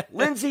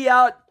 Lindsay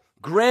out,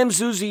 Graham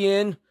Zusi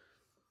in.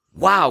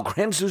 Wow,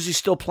 Graham Zusi's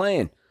still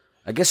playing.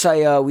 I guess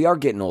we are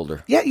getting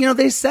older. Yeah,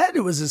 they said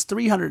it was his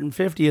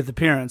 350th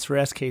appearance for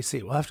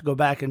SKC. We'll have to go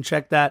back and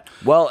check that.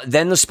 Well,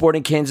 then the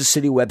Sporting Kansas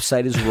City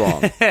website is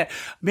wrong.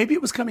 Maybe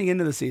it was coming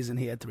into the season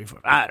he had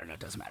 3-4. I don't know. It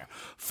doesn't matter.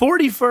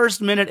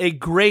 41st minute, a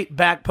great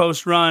back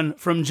post run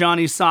from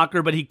Johnny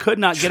Soccer, but he could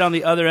not get on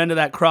the other end of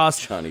that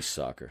cross. Johnny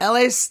Soccer.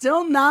 LA's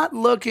still not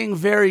looking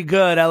very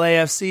good.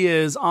 LAFC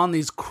is on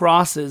these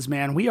crosses,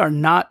 man. We are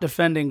not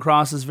defending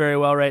crosses very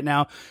well right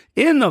now.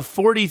 In the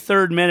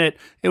 43rd minute,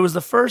 it was the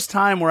first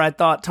time where I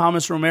thought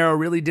Thomas Romero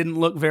really didn't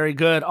look very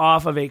good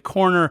off of a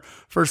corner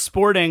for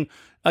Sporting.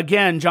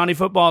 Again, Johnny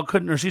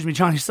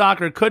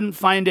Soccer couldn't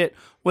find it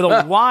with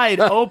a wide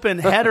open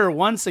header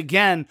once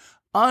again.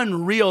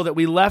 Unreal that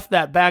we left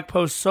that back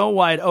post so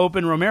wide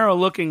open. Romero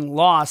looking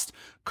lost,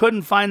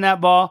 couldn't find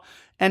that ball.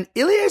 And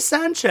Ilie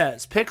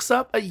Sanchez picks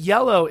up a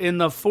yellow in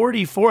the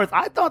 44th.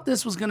 I thought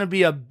this was going to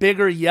be a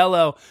bigger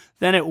yellow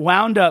than it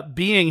wound up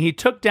being. He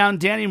took down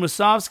Danny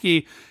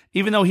Musovski,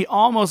 even though he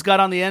almost got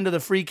on the end of the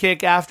free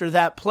kick after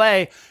that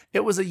play. It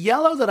was a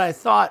yellow that I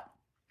thought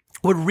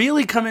would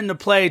really come into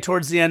play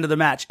towards the end of the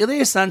match.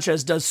 Ilie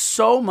Sanchez does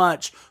so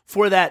much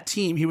for that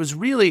team. He was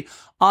really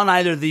on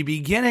either the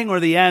beginning or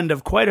the end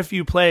of quite a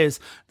few plays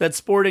that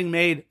Sporting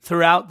made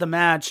throughout the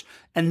match.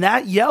 And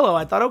that yellow,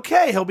 I thought,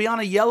 okay, he'll be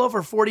on a yellow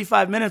for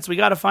 45 minutes. We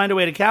got to find a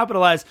way to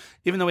capitalize,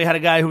 even though we had a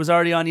guy who was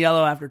already on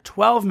yellow after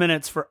 12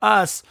 minutes for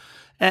us.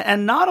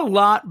 And not a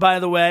lot, by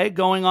the way,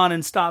 going on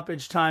in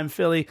stoppage time.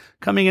 Philly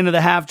coming into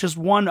the half, just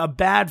a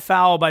bad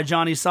foul by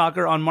Johnny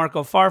Soccer on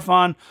Marco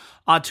Farfan.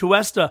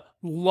 Atuesta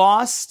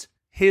lost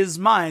his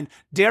mind.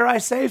 Dare I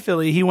say,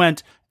 Philly, he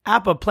went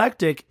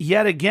apoplectic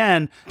yet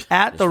again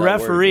at the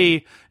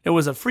referee. It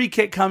was a free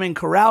kick coming,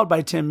 corralled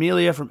by Tim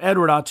Melia from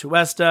Edward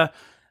Atuesta.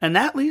 And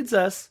that leads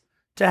us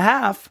to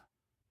half.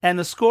 And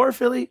the score,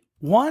 Philly,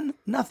 1-0.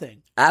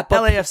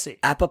 LAFC.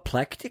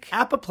 Apoplectic?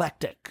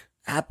 Apoplectic.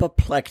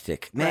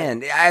 Apoplectic.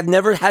 Man, I've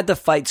never had to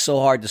fight so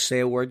hard to say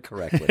a word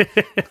correctly.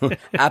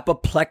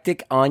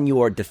 Apoplectic on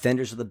your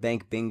Defenders of the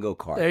Bank bingo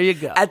card. There you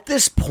go. At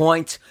this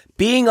point,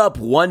 being up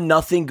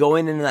 1-0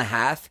 going into the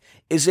half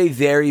is a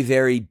very,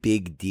 very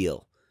big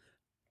deal.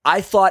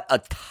 I thought a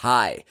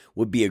tie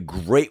would be a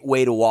great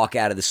way to walk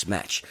out of this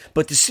match.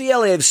 But to see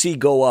LAFC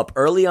go up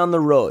early on the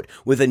road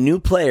with a new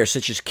player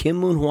such as Kim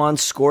Moon-Hwan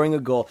scoring a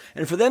goal,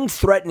 and for them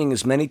threatening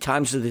as many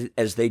times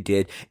as they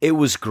did, it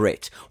was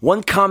great.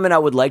 One comment I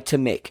would like to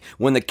make,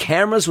 when the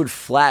cameras would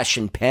flash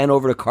and pan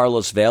over to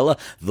Carlos Vela,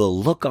 the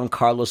look on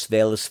Carlos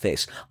Vela's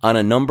face on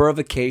a number of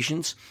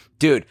occasions,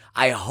 dude,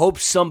 I hope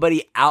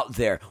somebody out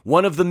there,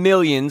 one of the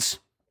millions...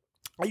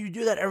 You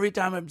do that every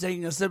time I'm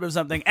taking a sip of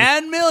something.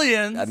 And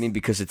millions. I mean,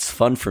 because it's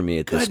fun for me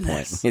at this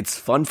point. It's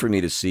fun for me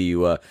to see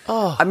you.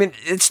 Oh. I mean,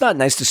 it's not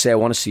nice to say I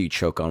want to see you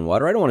choke on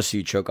water. I don't want to see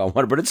you choke on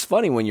water, but it's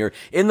funny when you're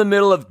in the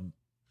middle of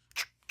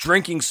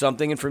drinking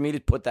something and for me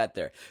to put that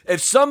there. If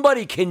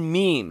somebody can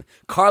meme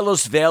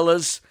Carlos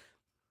Vela's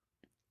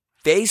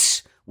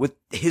face with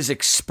his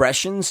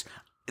expressions,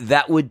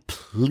 that would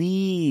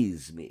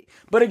please me.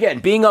 But again,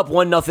 being up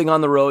 1-0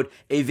 on the road,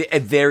 a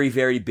very,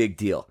 very big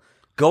deal.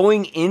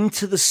 Going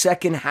into the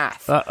second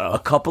half,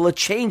 a couple of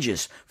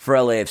changes for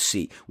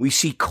LAFC. We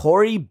see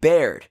Corey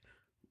Baird,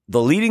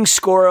 the leading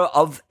scorer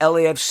of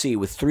LAFC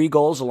with 3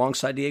 goals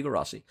alongside Diego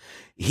Rossi.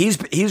 He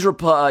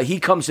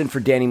comes in for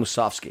Danny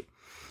Musovski.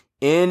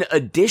 In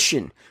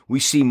addition, we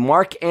see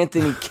Mark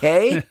Anthony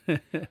Kaye.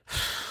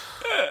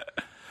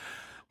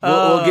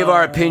 We'll give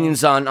our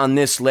opinions on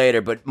this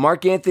later, but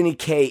Mark Anthony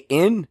Kaye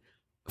in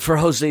for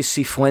Jose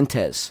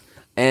Cifuentes.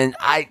 And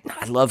I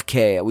love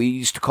Kay. We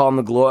used to call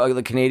him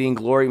the Canadian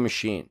Glory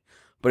Machine.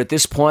 But at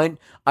this point,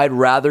 I'd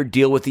rather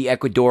deal with the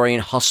Ecuadorian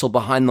hustle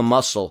behind the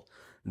muscle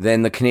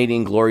than the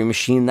Canadian Glory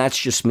Machine. That's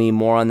just me.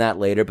 More on that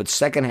later. But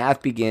second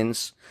half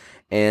begins.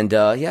 And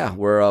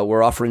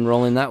we're off and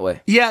rolling that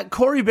way. Yeah,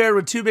 Corey Baird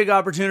with 2 big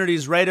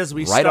opportunities right as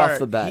we start. Right off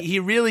the bat. He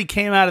really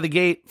came out of the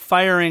gate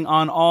firing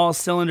on all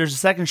cylinders. The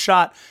second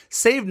shot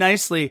saved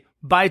nicely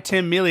by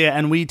Tim Melia.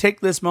 And we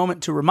take this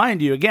moment to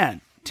remind you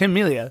again, Tim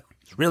Melia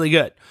is really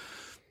good.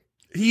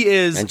 He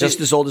is... And just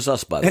as old as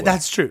us, by the way.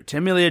 That's true.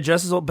 Tim Melia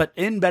just as old, but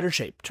in better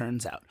shape,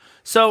 turns out.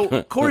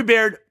 So, Corey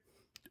Baird,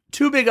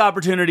 2 big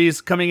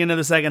opportunities coming into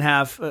the second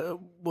half.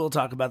 We'll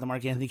talk about the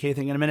Mark Anthony Kaye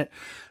thing in a minute.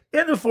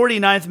 In the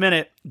 49th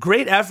minute,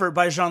 great effort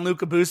by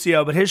Gianluca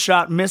Busio, but his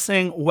shot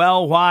missing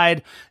well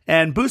wide.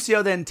 And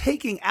Busio then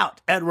taking out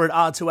Edward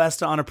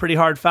Atuesta on a pretty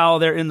hard foul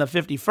there in the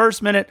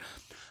 51st minute.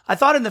 I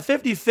thought in the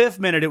 55th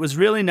minute, it was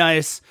really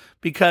nice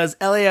because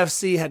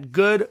LAFC had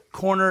good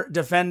corner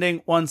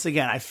defending once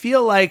again. I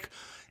feel like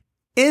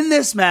in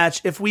this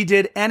match, if we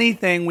did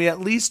anything, we at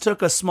least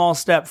took a small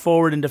step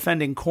forward in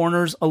defending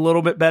corners a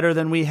little bit better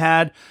than we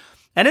had.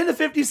 And in the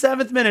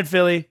 57th minute,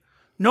 Philly,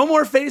 no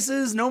more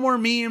faces, no more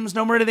memes,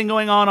 no more anything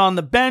going on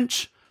the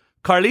bench.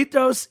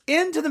 Carlitos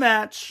into the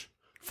match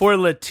for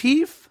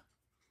Latif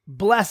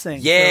Blessing.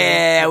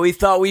 Yeah, we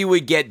thought we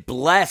would get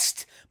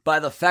blessed by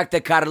the fact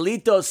that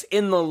Carlitos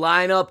in the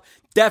lineup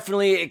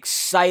definitely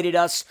excited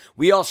us.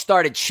 We all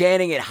started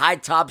chanting at high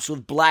tops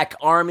with Black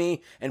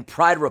Army and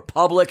Pride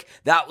Republic.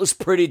 That was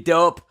pretty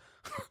dope.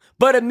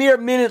 But a mere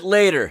minute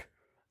later,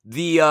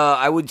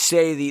 I would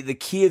say the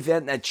key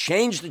event that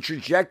changed the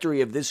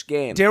trajectory of this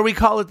game. Dare we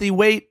call it the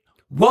wait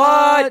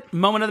what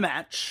moment of the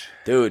match?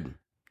 Dude,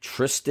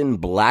 Tristan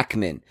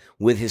Blackman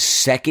with his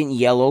second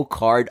yellow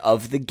card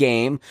of the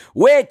game,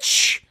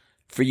 which,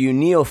 for you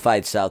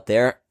neophytes out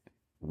there,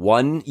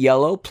 1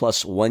 yellow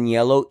plus 1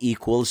 yellow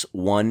equals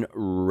 1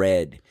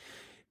 red.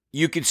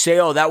 You could say,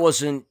 oh, that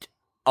wasn't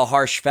a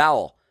harsh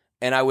foul,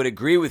 and I would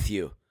agree with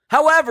you.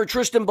 However,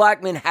 Tristan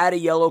Blackman had a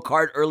yellow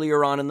card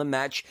earlier on in the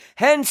match,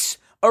 hence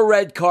a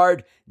red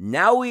card.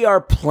 Now we are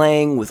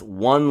playing with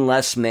one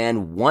less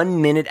man 1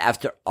 minute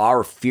after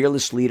our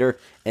fearless leader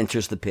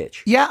enters the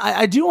pitch. Yeah,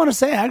 I do want to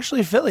say,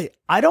 actually, Philly,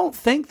 I don't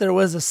think there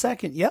was a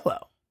second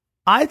yellow.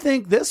 I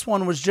think this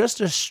one was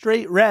just a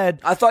straight red.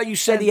 I thought you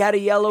said he had a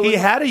yellow. He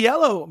had a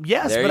yellow,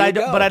 yes, there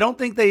but I don't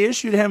think they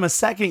issued him a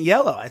second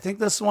yellow. I think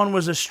this one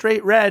was a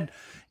straight red.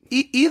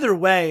 Either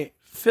way,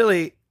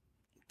 Philly,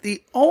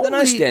 then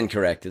I stand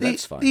corrected.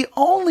 That's fine. The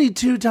only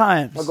 2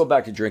 times I'll go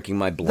back to drinking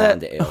my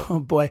blonde ale. Oh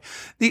boy,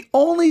 the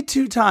only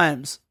 2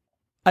 times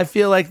I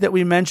feel like that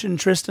we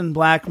mentioned Tristan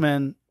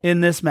Blackman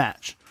in this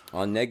match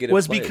on negative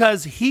was plays.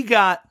 because he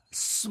got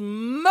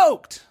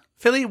smoked.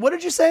 Philly, what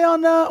did you say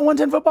on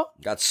 110 Football?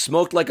 Got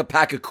smoked like a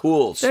pack of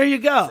Cools. There you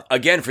go.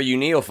 Again, for you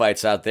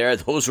neophytes out there,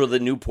 those were the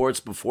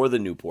Newports before the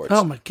Newports.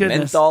 Oh, my goodness.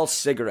 Menthol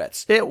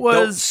cigarettes. It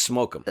was... Don't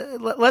smoke them.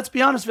 Let's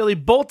be honest, Philly.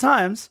 Both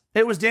times,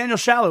 it was Daniel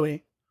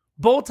Shalhoub.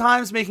 Both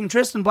times making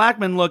Tristan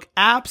Blackman look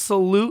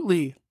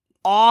absolutely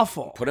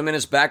awful. Put him in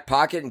his back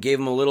pocket and gave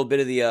him a little bit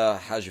of the,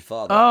 how's your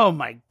father? Oh,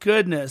 my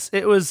goodness.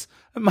 It was...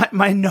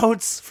 My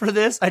notes for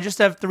this, I just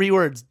have 3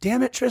 words.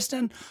 Damn it,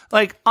 Tristan.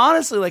 Like,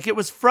 honestly, like, it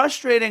was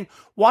frustrating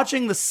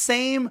watching the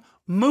same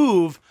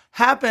move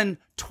happen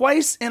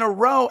twice in a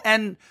row.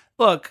 And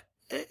look,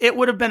 it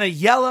would have been a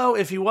yellow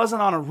if he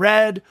wasn't on a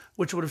red,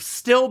 which would have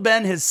still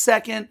been his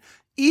second.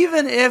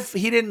 even if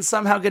he didn't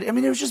somehow get, I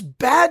mean, it was just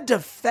bad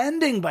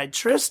defending by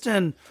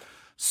Tristan.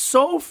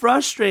 So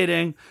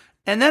frustrating.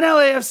 And then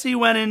LAFC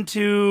went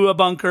into a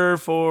bunker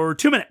for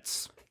 2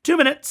 minutes. 2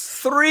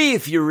 minutes. 3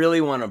 if you really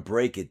want to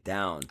break it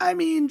down. I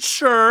mean,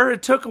 sure.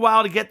 It took a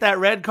while to get that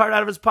red card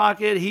out of his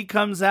pocket. He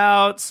comes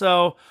out.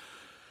 So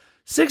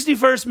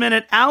 61st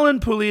minute, Alan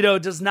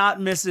Pulido does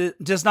not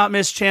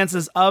miss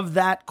chances of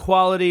that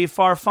quality.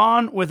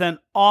 Farfan with an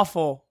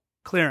awful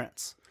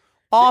clearance.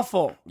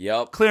 Awful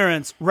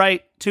clearance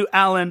right to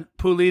Alan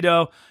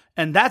Pulido.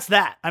 And that's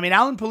that. I mean,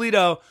 Alan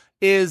Pulido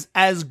is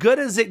as good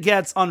as it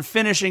gets on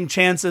finishing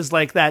chances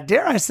like that.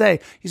 Dare I say,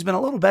 he's been a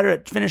little better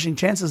at finishing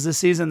chances this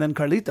season than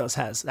Carlitos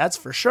has. That's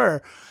for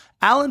sure.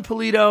 Alan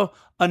Pulido,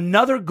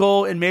 another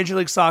goal in Major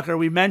League Soccer.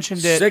 We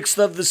mentioned it.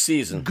 6th of the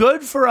season.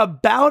 Good for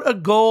about a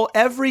goal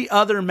every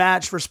other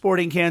match for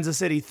Sporting Kansas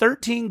City.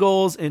 13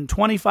 goals in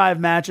 25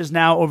 matches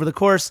now over the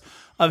course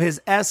of his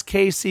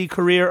SKC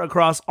career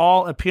across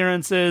all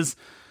appearances.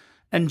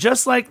 And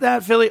just like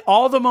that, Philly,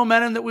 all the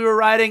momentum that we were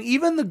riding,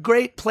 even the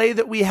great play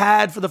that we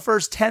had for the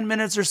first 10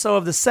 minutes or so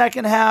of the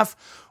second half,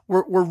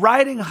 we're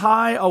riding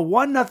high, a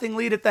 1-0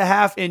 lead at the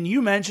half, and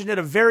you mentioned it,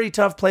 a very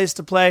tough place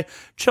to play,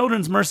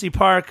 Children's Mercy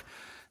Park.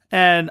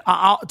 And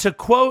to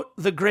quote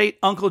the great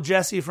Uncle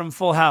Jesse from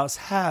Full House,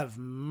 have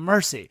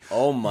mercy.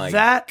 Oh my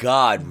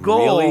God,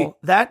 goal, really?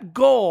 That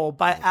goal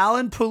by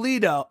Alan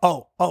Pulido.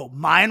 Oh,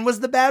 mine was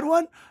the bad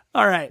one?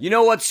 All right. You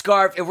know what,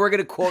 Scarf? If we're going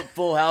to quote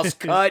Full House,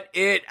 cut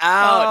it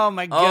out. Oh,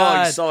 my God.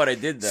 Oh, you saw what I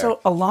did there.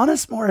 So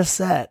Alanis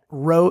Morissette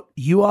wrote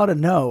You Ought to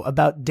Know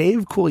about Dave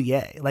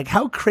Coulier. Like,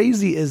 how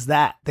crazy is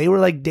that? They were,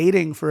 like,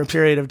 dating for a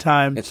period of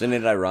time. Isn't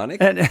it ironic?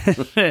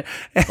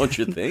 Don't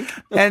you think?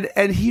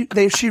 And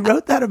she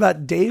wrote that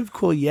about Dave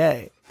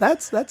Coulier.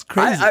 That's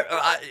crazy.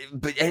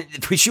 But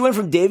she went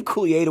from Dave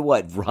Coulier to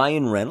what?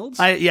 Ryan Reynolds?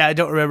 I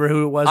don't remember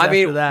who it was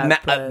after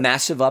that.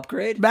 Massive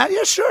upgrade?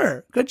 Yeah,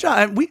 sure. Good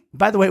job. And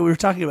by the way, we were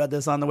talking about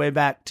this on the way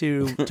back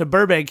to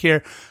Burbank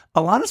here.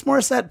 Alanis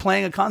Morissette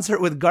playing a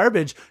concert with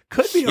Garbage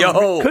could be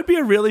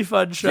a really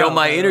fun show.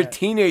 My inner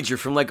teenager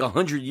from like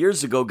 100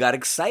 years ago got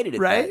excited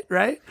at that.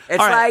 Right. It's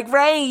like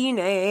raining.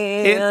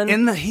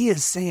 He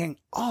is singing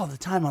all the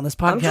time on this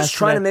podcast. I'm just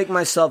trying to make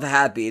myself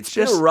happy. It's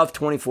just been a rough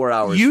 24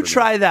 hours. You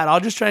try that. I'll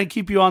just try and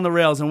keep you on the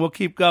rails, and we'll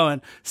keep going.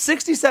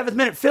 67th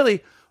minute,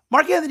 Philly.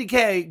 Mark-Anthony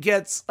Kaye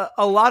gets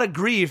a lot of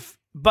grief,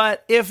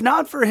 but if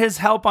not for his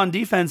help on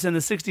defense in the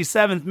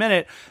 67th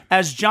minute,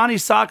 as Johnny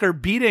Soccer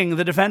beating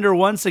the defender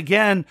once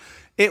again,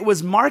 it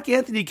was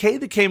Mark-Anthony Kaye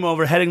that came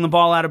over, heading the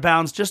ball out of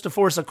bounds just to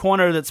force a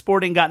corner that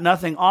Sporting got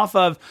nothing off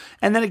of.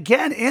 And then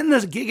again, in the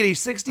giggity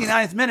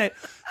 69th minute,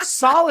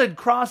 solid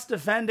cross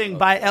defending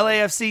by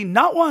LAFC,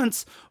 not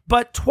once,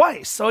 but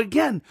twice. So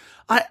again,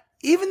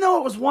 even though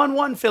it was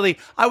 1-1 Philly,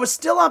 I was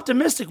still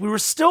optimistic. We were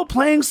still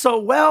playing so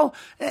well.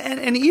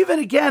 And even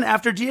again,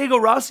 after Diego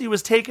Rossi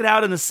was taken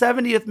out in the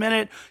 70th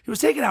minute, he was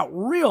taken out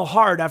real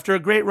hard after a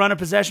great run of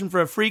possession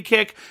for a free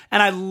kick.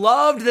 And I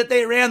loved that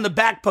they ran the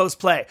back post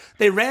play.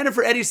 They ran it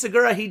for Eddie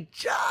Segura. He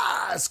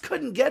just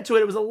couldn't get to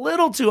it. It was a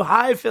little too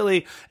high,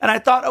 Philly. And I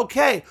thought,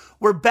 okay,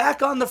 we're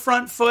back on the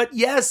front foot.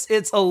 Yes,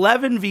 it's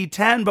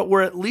 11v10, but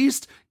we're at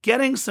least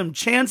getting some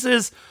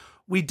chances.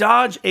 We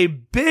dodge a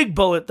big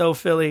bullet, though,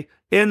 Philly,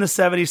 in the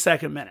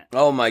 72nd minute.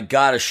 Oh my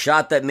God, a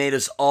shot that made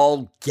us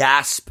all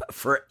gasp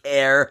for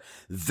air.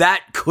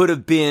 That could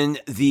have been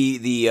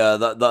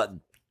the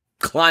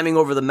climbing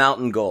over the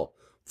mountain goal.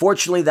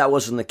 Fortunately, that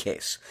wasn't the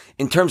case.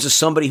 In terms of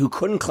somebody who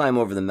couldn't climb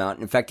over the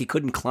mountain, in fact, he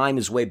couldn't climb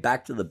his way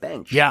back to the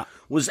bench. Yeah.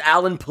 Was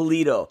Alan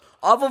Pulido.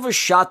 Off of a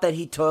shot that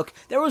he took,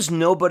 there was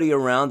nobody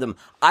around him.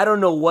 I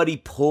don't know what he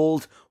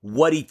pulled,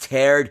 what he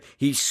teared.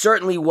 He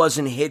certainly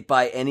wasn't hit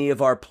by any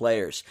of our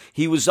players.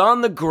 He was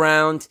on the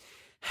ground.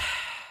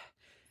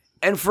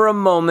 And for a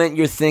moment,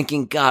 you're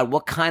thinking, God,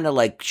 what kind of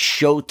like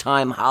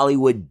Showtime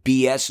Hollywood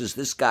BS is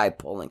this guy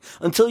pulling?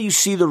 Until you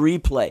see the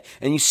replay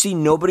and you see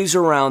nobody's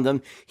around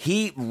him.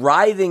 He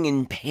writhing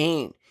in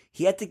pain.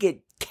 He had to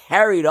get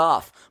carried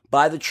off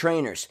by the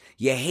trainers.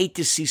 You hate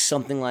to see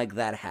something like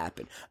that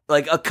happen.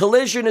 Like a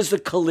collision is a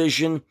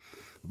collision,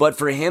 but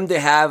for him to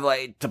have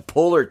like to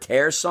pull or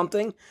tear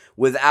something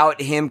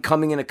without him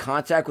coming into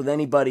contact with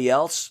anybody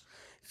else,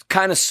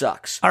 kind of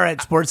sucks. All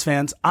right, sports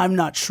fans, I'm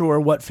not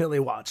sure what Philly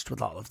watched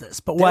with all of this,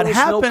 but what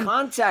happened? There was no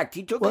contact.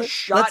 He took a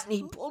shot and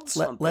he pulled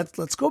something.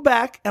 Let's go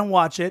back and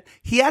watch it.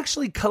 He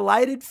actually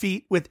collided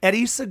feet with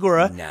Eddie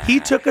Segura. Nah. He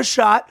took a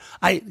shot.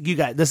 You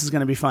guys, this is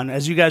going to be fun.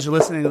 As you guys are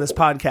listening to this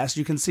podcast,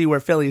 you can see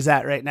where Philly's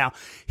at right now.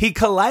 He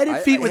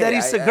collided feet with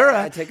Eddie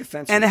Segura I take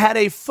offense and had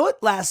a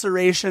foot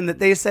laceration that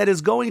they said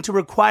is going to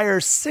require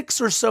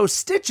 6 or so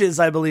stitches,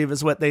 I believe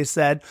is what they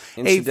said.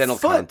 Incidental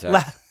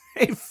contact.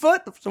 A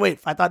foot. Wait,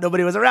 I thought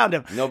nobody was around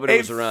him. Nobody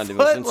was around him.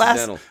 It was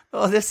incidental.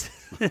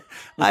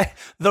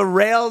 The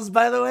rails,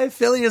 by the way,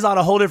 Philly is on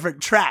a whole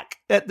different track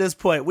at this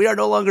point. We are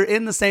no longer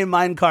in the same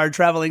mine car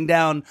traveling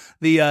down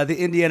the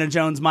Indiana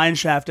Jones mine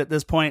shaft at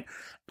this point.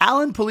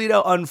 Alan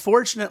Pulido,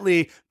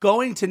 unfortunately,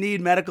 going to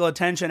need medical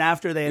attention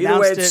after they Either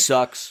announced way, it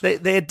sucks.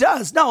 It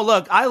does. No,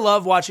 look, I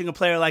love watching a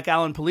player like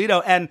Alan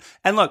Pulido. And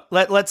look,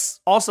 let's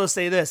also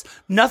say this.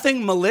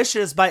 Nothing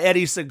malicious by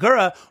Eddie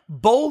Segura,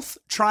 both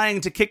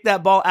trying to kick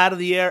that ball out of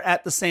the air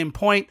at the same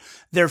point,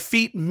 their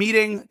feet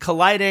meeting,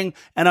 colliding,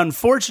 and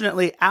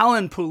unfortunately,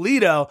 Alan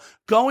Pulido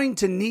going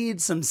to need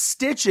some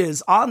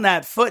stitches on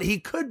that foot. He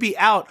could be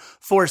out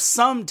for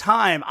some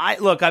time.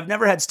 I've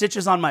never had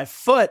stitches on my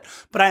foot,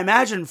 but I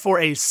imagine for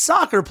a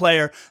soccer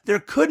player, there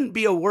couldn't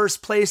be a worse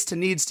place to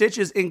need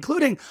stitches,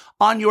 including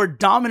on your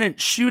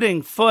dominant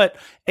shooting foot.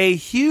 A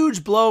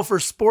huge blow for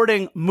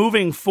Sporting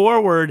moving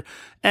forward.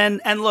 And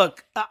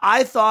look,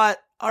 I thought,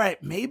 all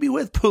right, maybe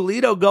with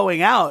Pulido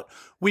going out,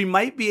 we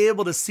might be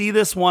able to see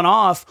this one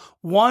off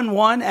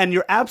 1-1. And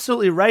you're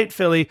absolutely right,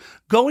 Philly.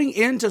 Going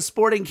into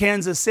Sporting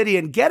Kansas City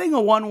and getting a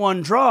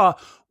 1-1 draw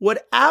would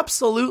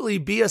absolutely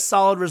be a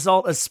solid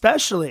result,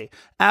 especially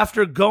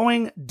after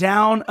going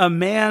down a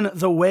man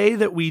the way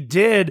that we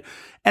did,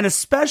 and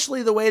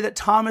especially the way that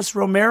Thomas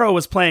Romero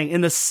was playing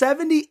in the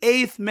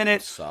 78th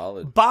minute.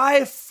 Solid.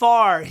 By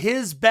far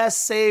his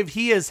best save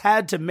he has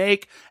had to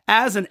make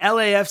as an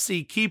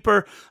LAFC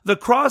keeper. The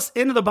cross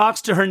into the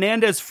box to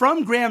Hernandez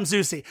from Graham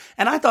Zusi.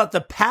 And I thought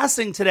the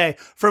passing today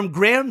from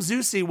Graham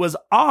Zusi was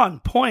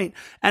on point,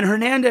 and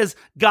Hernandez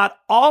got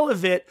all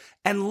of it.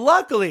 And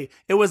luckily,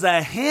 it was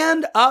a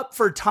hand up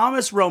for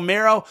Thomas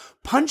Romero,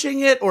 punching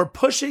it or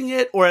pushing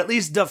it or at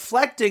least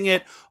deflecting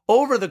it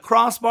over the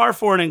crossbar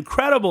for an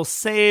incredible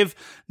save.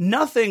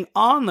 Nothing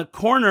on the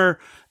corner.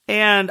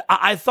 And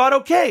I thought,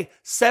 okay,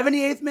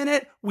 78th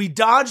minute, we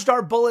dodged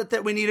our bullet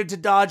that we needed to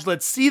dodge.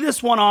 Let's see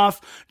this one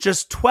off.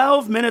 Just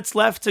 12 minutes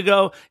left to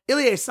go.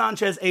 Ilie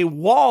Sanchez, a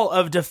wall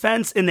of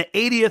defense in the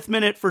 80th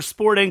minute for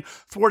Sporting,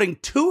 thwarting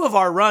two of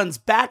our runs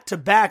back to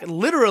back,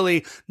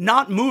 literally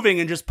not moving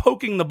and just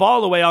poking the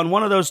ball away on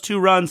one of those two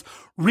runs.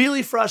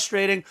 Really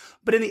frustrating.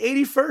 But in the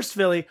 81st,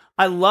 Philly,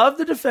 I love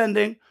the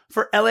defending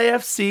for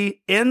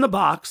LAFC in the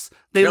box.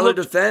 Killer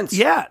defense.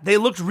 Yeah, they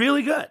looked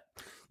really good.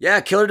 Yeah,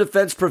 killer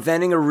defense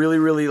preventing a really,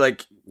 really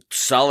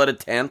solid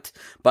attempt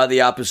by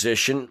the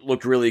opposition.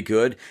 Looked really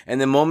good. And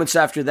then moments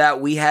after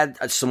that, we had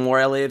some more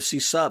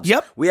LAFC subs.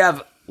 Yep. We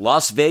have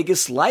Las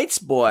Vegas Lights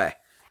boy,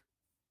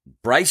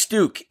 Bryce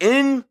Duke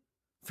in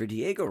for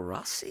Diego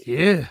Rossi.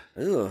 Yeah.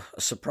 Ugh,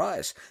 a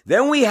surprise.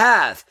 Then we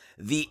have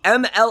the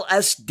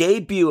MLS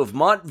debut of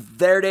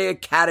Montverde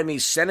Academy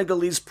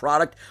Senegalese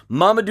product,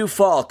 Mamadou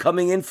Fall,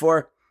 coming in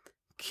for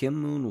Kim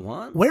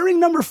Moon-Wan. Wearing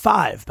number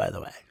 5, by the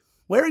way.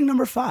 Wearing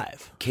number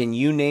 5. Can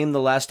you name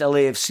the last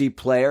LAFC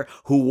player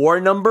who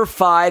wore number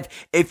 5?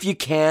 If you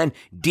can,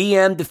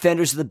 DM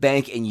Defenders of the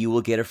Bank and you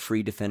will get a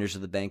free Defenders of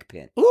the Bank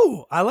pin.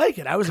 Ooh, I like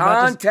it. I was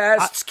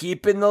Contests,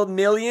 keeping the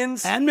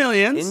millions and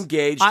millions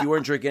engaged. You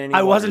weren't drinking any I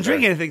water wasn't there.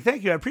 drinking anything.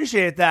 Thank you. I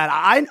appreciate that.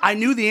 I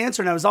knew the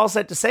answer and I was all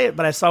set to say it,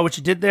 but I saw what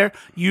you did there.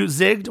 You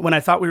zigged when I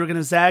thought we were going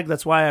to zag.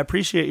 That's why I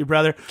appreciate you,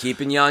 brother.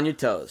 Keeping you on your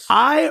toes.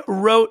 I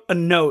wrote a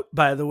note,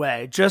 by the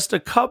way, just a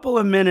couple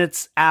of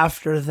minutes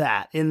after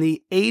that. In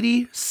the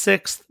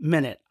 86th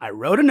minute, I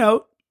wrote a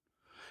note,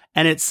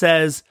 and it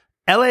says,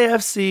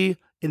 LAFC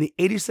in the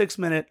 86th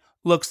minute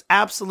looks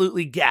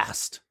absolutely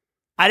gassed.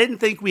 I didn't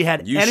think we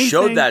had anything. You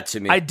showed that to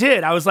me. I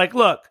did. I was like,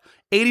 look,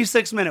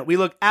 86th minute, we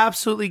look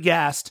absolutely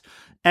gassed.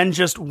 And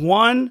just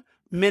 1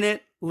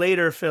 minute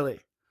later,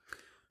 Philly.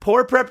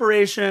 Poor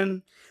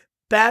preparation,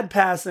 bad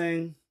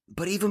passing.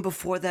 But even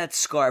before that,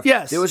 Scarf,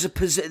 yes, there was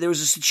a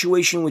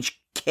situation in which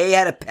Kay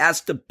had a pass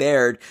to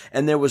Baird,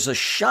 and there was a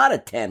shot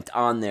attempt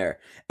on there.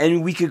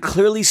 And we could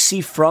clearly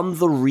see from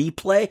the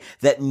replay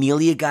that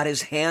Melia got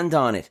his hand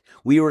on it.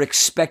 We were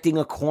expecting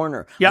a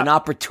corner, an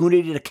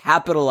opportunity to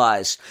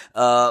capitalize,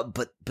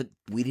 but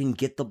we didn't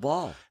get the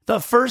ball.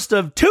 The first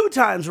of 2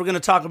 times we're going to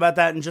talk about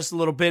that in just a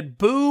little bit.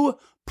 Boo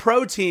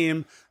Pro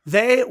Team.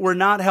 They were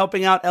not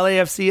helping out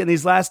LAFC in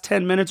these last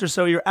 10 minutes or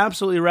so. You're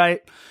absolutely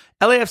right.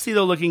 LAFC,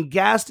 though, looking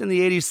gassed in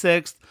the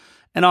 86th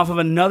and off of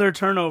another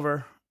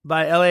turnover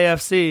by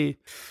LAFC.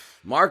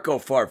 Marco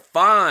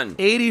Farfan.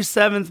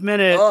 87th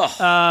minute.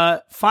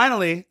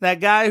 Finally, that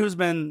guy who's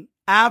been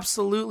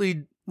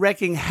absolutely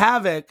wrecking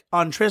havoc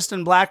on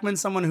Tristan Blackman,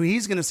 someone who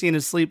he's going to see in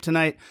his sleep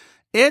tonight.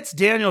 It's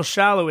Daniel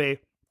Shalhoub.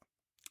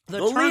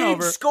 The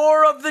lead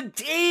scorer of the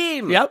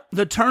team. Yep.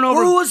 The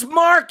turnover. Who was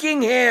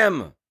marking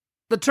him?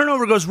 The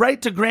turnover goes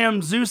right to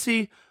Graham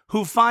Zusi,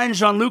 who finds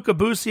Gianluca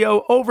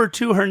Busio over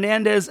to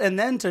Hernandez and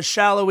then to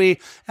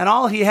Shalhoub, and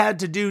all he had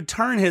to do,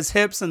 turn his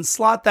hips and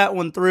slot that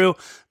one through.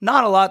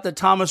 Not a lot that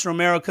Thomas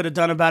Romero could have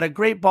done about it.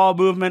 Great ball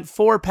movement,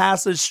 4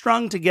 passes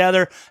strung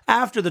together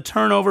after the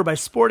turnover by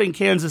Sporting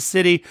Kansas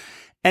City,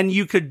 and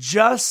you could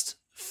just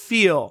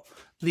feel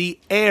the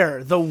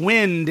air, the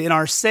wind in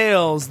our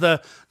sails,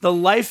 the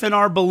life in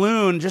our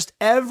balloon, just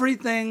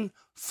everything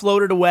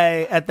floated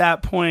away at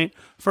that point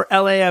for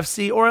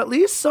LAFC, or at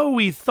least so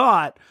we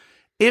thought.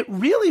 It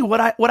really,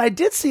 what I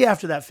did see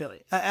after that,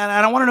 Philly, and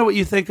I want to know what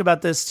you think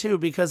about this too,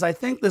 because I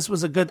think this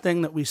was a good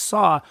thing that we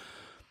saw.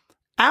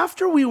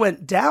 After we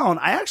went down,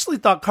 I actually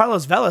thought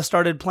Carlos Vela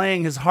started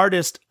playing his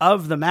hardest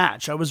of the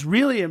match. I was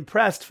really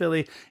impressed,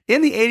 Philly.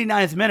 In the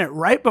 89th minute,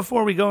 right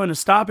before we go into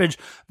stoppage,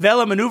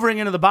 Vela maneuvering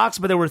into the box,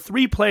 but there were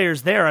 3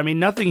 players there. I mean,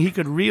 nothing he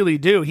could really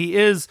do. He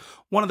is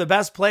one of the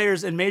best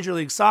players in Major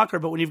League Soccer,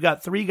 but when you've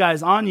got 3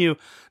 guys on you,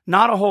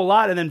 not a whole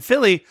lot. And then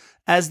Philly,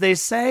 as they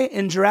say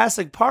in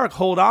Jurassic Park,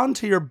 hold on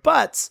to your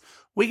butts.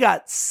 We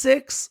got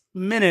 6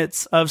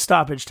 minutes of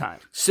stoppage time.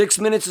 6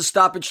 minutes of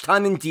stoppage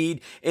time indeed.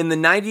 In the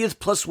 90th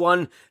plus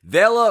 1,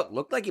 Vela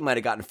looked like he might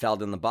have gotten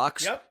fouled in the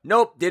box. Yep.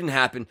 Nope, didn't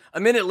happen. A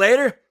minute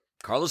later,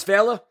 Carlos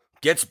Vela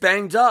gets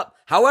banged up.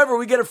 However,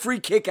 we get a free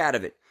kick out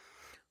of it.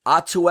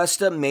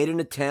 Atuesta made an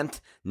attempt.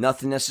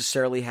 Nothing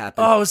necessarily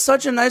happened. Oh, it was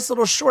such a nice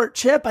little short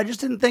chip. I just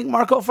didn't think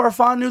Marco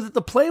Farfan knew that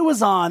the play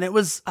was on.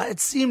 It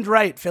seemed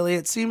right, Philly.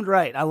 It seemed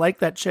right. I like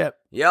that chip.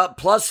 Yep,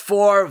 plus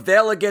 4.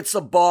 Vela gets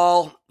a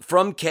ball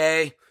from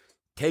Kay.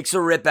 Takes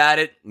a rip at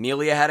it.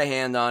 Melia had a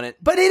hand on it.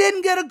 But he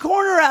didn't get a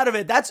corner out of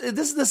it. This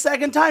is the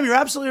second time. You're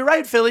absolutely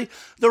right, Philly.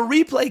 The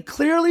replay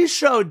clearly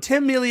showed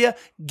Tim Melia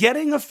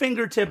getting a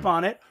fingertip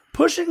on it,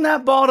 pushing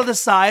that ball to the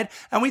side,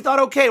 and we thought,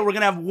 okay, we're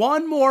going to have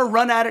one more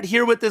run at it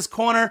here with this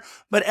corner,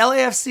 but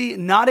LAFC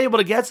not able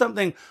to get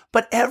something.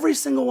 But every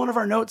single one of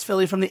our notes,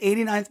 Philly, from the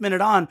 89th minute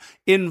on,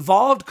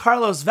 involved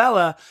Carlos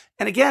Vela.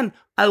 And again,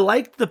 I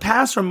liked the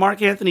pass from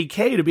Mark Anthony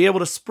Kaye to be able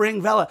to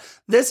spring Vela.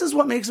 This is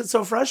what makes it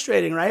so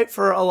frustrating, right?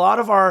 For a lot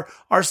of our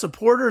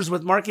supporters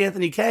with Mark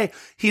Anthony Kaye,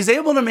 he's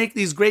able to make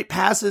these great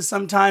passes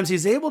sometimes.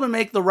 He's able to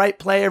make the right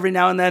play every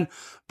now and then,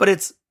 but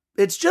it's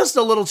just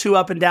a little too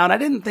up and down. I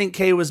didn't think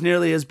Kaye was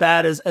nearly as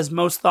bad as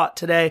most thought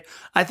today.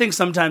 I think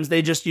sometimes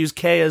they just use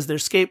Kaye as their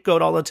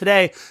scapegoat, although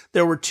today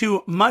there were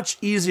 2 much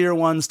easier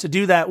ones to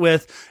do that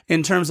with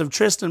in terms of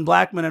Tristan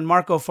Blackman and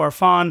Marco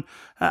Farfan.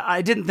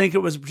 I didn't think it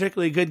was a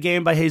particularly good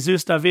game by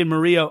Jesus David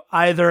Murillo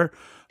either.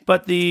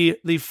 But the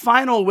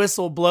final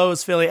whistle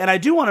blows, Philly. And I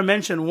do want to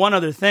mention one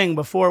other thing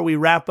before we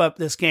wrap up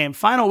this game.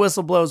 Final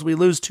whistle blows, we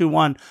lose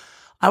 2-1.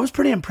 I was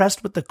pretty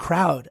impressed with the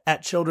crowd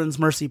at Children's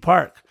Mercy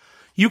Park.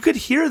 You could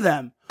hear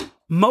them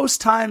most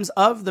times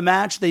of the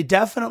match. They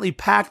definitely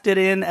packed it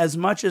in as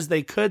much as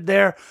they could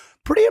there.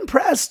 Pretty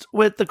impressed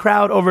with the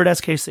crowd over at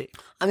SKC.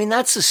 I mean,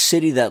 that's a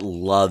city that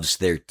loves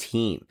their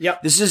team.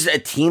 Yep. This is a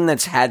team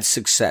that's had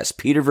success.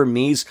 Peter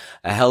Vermees,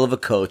 a hell of a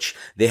coach.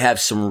 They have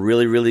some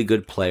really, really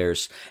good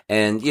players.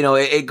 And, you know,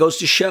 it goes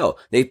to show.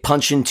 They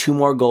punch in 2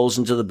 more goals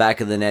into the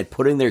back of the net,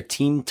 putting their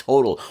team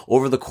total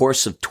over the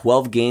course of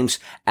 12 games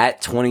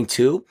at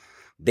 22.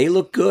 They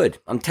look good.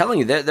 I'm telling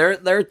you,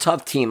 they're a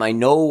tough team. I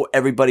know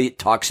everybody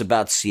talks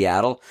about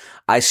Seattle.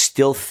 I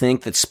still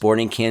think that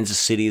Sporting Kansas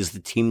City is the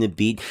team to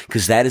beat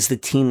because that is the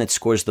team that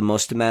scores the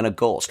most amount of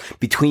goals.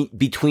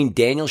 Between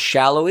Daniel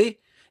Shalhoub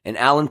and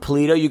Alan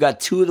Pulido, you got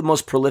 2 of the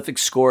most prolific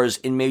scorers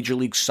in Major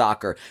League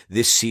Soccer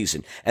this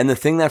season. And the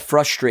thing that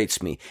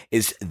frustrates me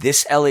is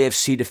this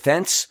LAFC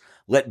defense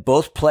let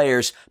both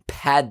players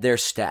pad their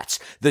stats.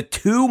 The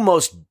 2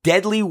 most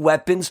deadly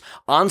weapons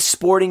on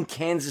Sporting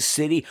Kansas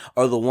City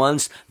are the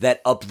ones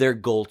that up their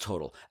goal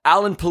total.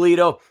 Alan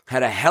Pulido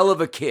had a hell of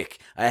a kick,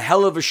 a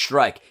hell of a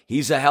strike.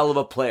 He's a hell of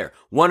a player.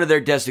 One of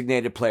their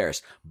designated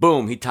players.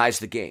 Boom, he ties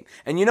the game.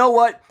 And you know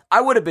what?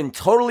 I would have been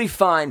totally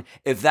fine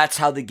if that's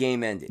how the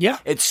game ended. Yeah.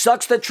 It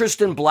sucks that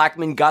Tristan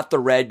Blackman got the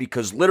red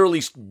because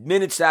literally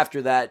minutes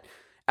after that,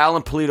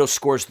 Alan Pulido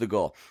scores the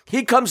goal.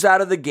 He comes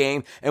out of the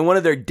game, and one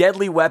of their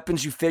deadly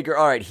weapons, you figure,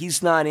 all right,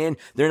 he's not in.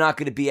 They're not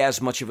going to be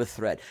as much of a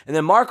threat. And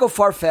then Marco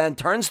Farfan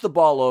turns the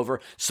ball over,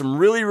 some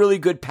really, really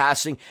good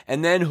passing,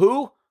 and then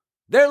who?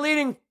 Their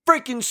leading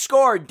freaking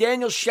scorer,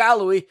 Daniel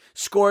Shalhoub,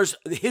 scores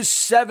his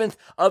 7th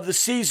of the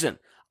season.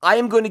 I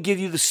am going to give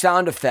you the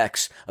sound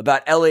effects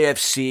about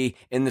LAFC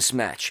in this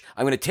match.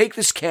 I'm going to take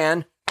this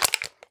can,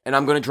 and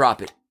I'm going to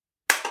drop it.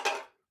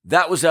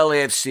 That was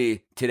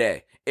LAFC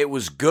today. It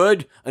was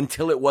good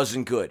until it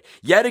wasn't good.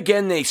 Yet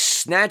again, they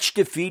snatched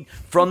defeat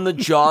from the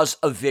jaws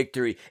of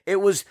victory. It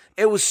was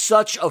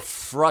such a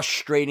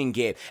frustrating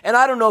game. And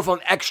I don't know if I'm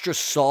extra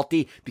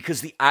salty because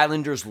the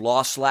Islanders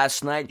lost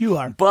last night. You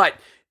are. But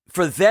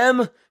for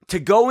them to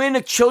go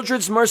into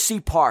Children's Mercy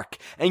Park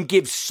and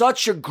give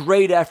such a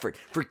great effort,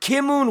 for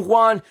Kim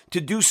Moon-Hwan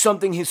to do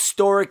something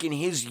historic in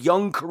his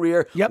young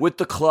career with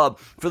the club,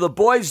 for the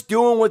boys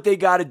doing what they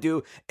got to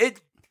do,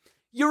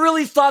 you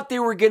really thought they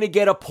were going to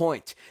get a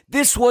point.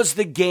 This was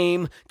the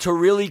game to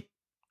really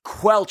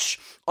quelch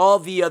all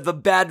the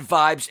bad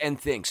vibes and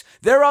things.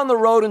 They're on the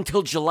road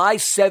until July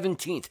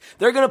 17th.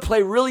 They're going to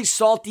play really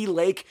Salty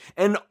Lake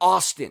and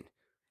Austin.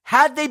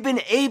 Had they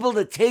been able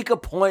to take a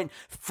point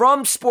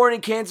from Sporting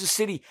Kansas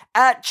City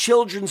at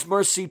Children's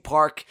Mercy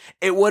Park,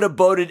 it would have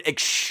boded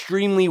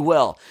extremely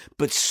well.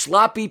 But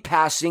sloppy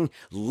passing,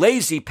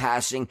 lazy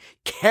passing,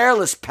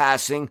 careless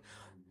passing,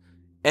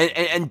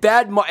 and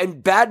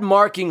bad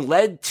marking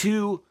led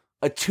to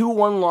a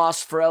 2-1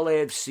 loss for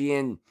LAFC.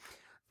 And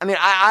I mean,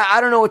 I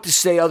don't know what to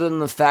say other than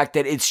the fact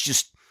that it's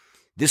just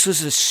This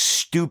was a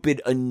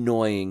stupid,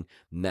 annoying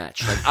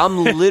match. Like,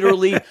 I'm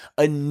literally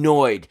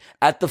annoyed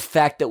at the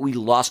fact that we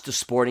lost to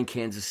Sporting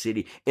Kansas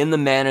City in the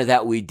manner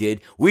that we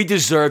did. We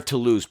deserved to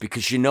lose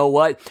because you know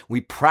what?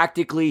 We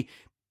practically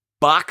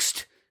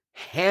boxed,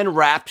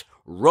 hand-wrapped,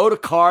 wrote a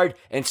card,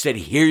 and said,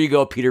 here you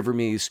go, Peter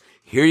Vermees.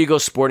 Here you go,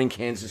 Sporting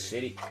Kansas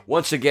City.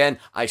 Once again,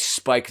 I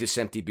spiked this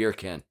empty beer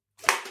can.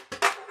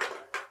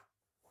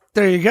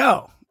 There you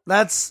go.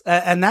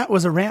 And that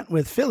was a rant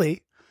with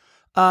Philly.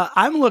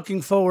 I'm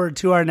looking forward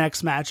to our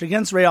next match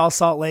against Real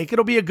Salt Lake.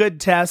 It'll be a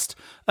good test.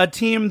 A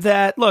team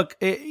that, look,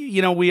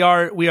 we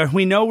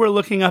know we're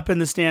looking up in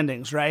the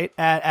standings, right?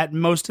 At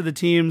most of the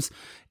teams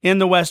in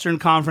the Western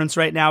Conference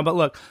right now. But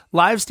look,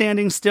 live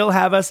standings still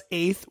have us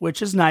 8th,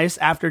 which is nice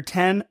after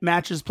 10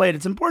 matches played.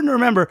 It's important to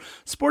remember,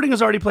 Sporting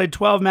has already played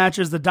 12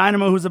 matches. The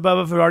Dynamo, who's above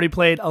us, have already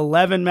played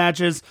 11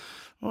 matches.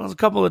 Well, there's a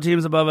couple of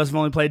teams above us have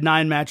only played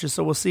 9 matches,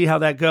 so we'll see how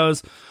that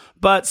goes.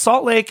 But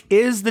Salt Lake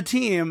is the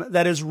team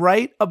that is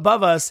right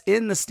above us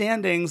in the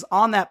standings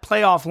on that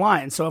playoff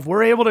line. So if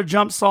we're able to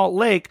jump Salt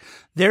Lake,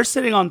 they're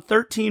sitting on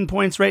 13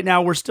 points right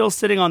now. We're still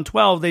sitting on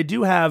 12. They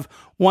do have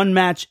one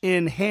match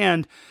in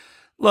hand.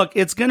 Look,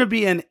 it's going to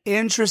be an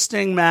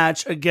interesting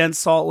match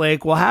against Salt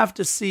Lake. We'll have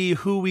to see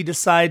who we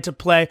decide to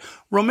play.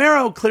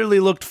 Romero clearly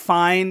looked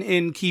fine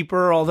in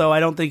keeper, although I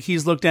don't think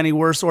he's looked any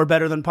worse or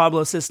better than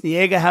Pablo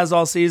Cisniega has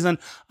all season.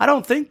 I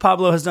don't think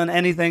Pablo has done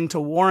anything to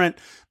warrant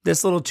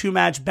this little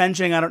 2-match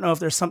benching. I don't know if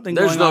there's something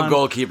going on. There's no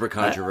goalkeeper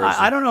controversy.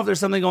 I don't know if there's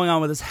something going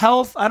on with his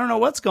health. I don't know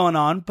what's going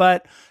on,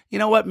 but you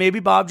know what? Maybe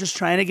Bob just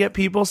trying to get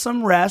people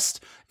some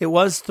rest. It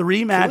was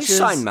 3 matches.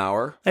 Can we sign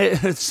Maurer?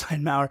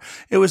 Sign Maurer.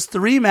 It was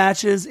 3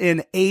 matches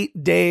in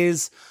 8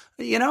 days.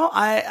 You know,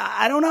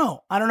 I don't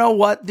know. I don't know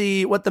what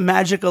the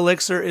magic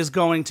elixir is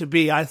going to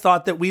be. I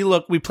thought that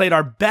we played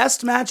our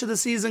best match of the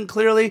season,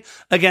 clearly,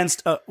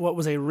 against what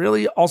was a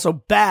really also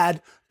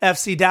bad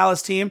FC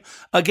Dallas team.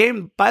 A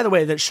game, by the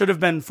way, that should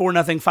have been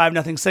 4-0, 5-0,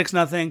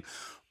 6-0.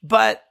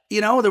 But, you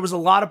know, there was a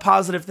lot of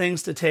positive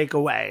things to take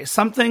away.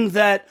 Something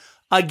that,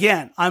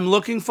 again, I'm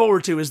looking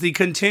forward to is the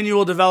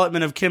continual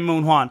development of Kim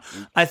Moon-Hwan.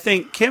 I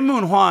think Kim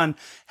Moon-Hwan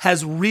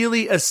has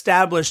really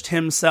established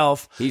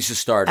himself He's the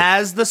starter.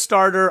 As the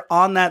starter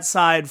on that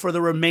side for the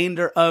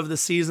remainder of the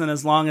season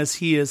as long as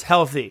he is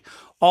healthy.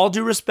 All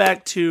due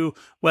respect to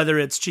whether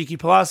it's Cheeky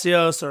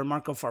Palacios or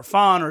Marco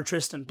Farfan or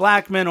Tristan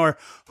Blackman or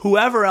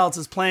whoever else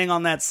is playing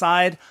on that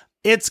side,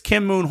 it's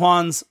Kim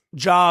Moon-Hwan's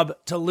job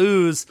to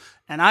lose,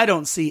 and I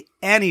don't see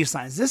any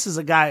signs. This is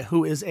a guy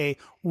who is a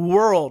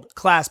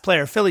world-class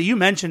player. Philly, you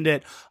mentioned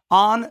it,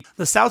 on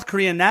the South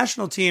Korean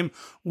national team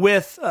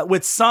with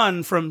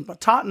Son from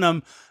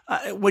Tottenham.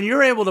 When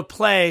you're able to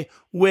play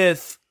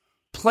with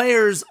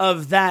players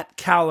of that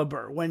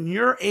caliber, when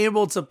you're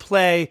able to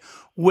play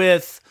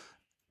with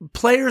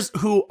players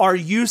who are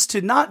used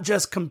to not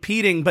just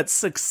competing, but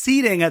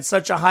succeeding at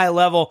such a high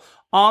level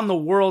on the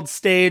world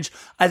stage,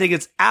 I think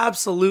it's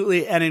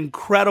absolutely an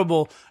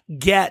incredible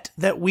get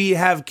that we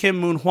have Kim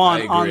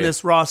Moon-Hwan on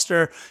this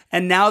roster.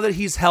 And now that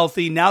he's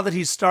healthy, now that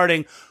he's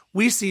starting,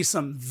 we see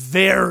some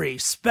very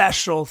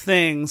special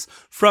things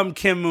from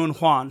Kim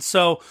Moon-Hwan.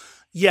 So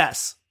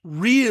yes,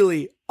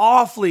 really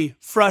awfully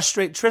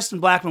frustrated. Tristan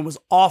Blackman was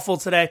awful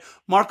today.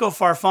 Marco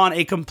Farfan,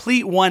 a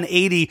complete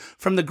 180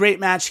 from the great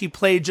match he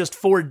played just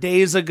 4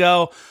 days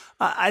ago.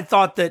 I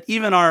thought that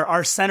even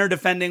our center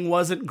defending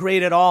wasn't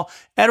great at all.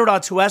 Eduardo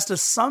Atuesta,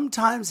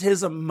 sometimes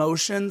his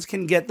emotions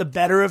can get the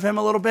better of him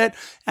a little bit.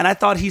 And I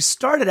thought he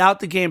started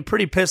out the game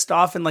pretty pissed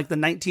off in like the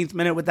 19th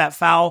minute with that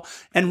foul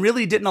and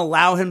really didn't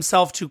allow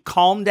himself to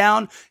calm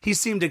down. He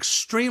seemed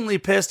extremely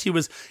pissed. He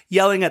was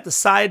yelling at the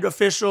side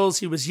officials.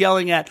 He was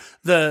yelling at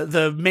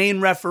the main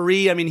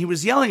referee. I mean, he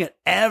was yelling at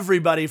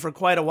everybody for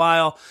quite a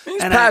while.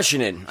 He's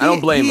passionate. I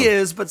don't blame him. He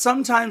is, but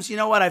sometimes, you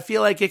know what? I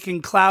feel like it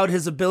can cloud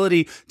his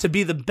ability to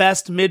be the best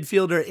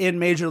midfielder in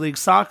Major League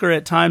Soccer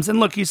at times. And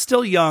look, he's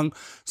still young,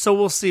 so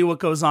we'll see what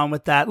goes on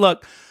with that.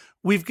 Look,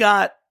 we've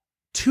got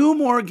 2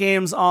 more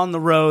games on the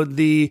road.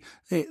 The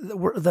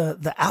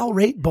Al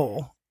Rate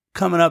Bowl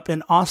coming up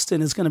in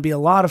Austin is going to be a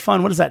lot of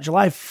fun. What is that,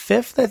 July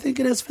 5th, I think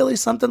it is, Philly?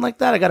 Something like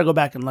that. I got to go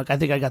back and look. I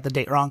think I got the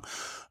date wrong.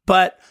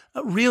 But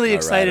really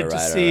excited to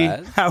see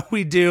how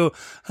we do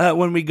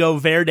when we go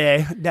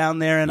Verde down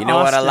there in Austin. You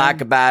know what I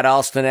like about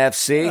Austin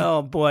FC?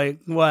 Oh, boy.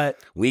 What?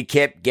 We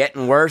kept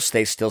getting worse.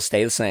 They still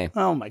stay the same.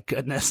 Oh, my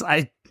goodness.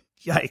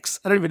 Yikes.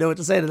 I don't even know what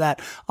to say to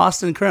that.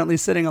 Austin currently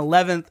sitting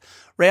 11th.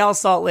 Real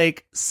Salt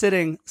Lake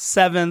sitting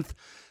 7th.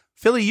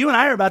 Philly, you and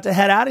I are about to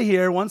head out of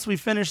here. Once we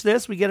finish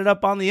this, we get it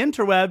up on the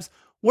interwebs.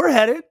 We're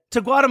headed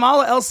to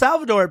Guatemala, El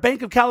Salvador at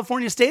Bank of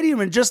California Stadium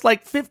in just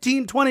like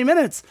 15, 20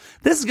 minutes.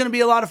 This is going to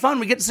be a lot of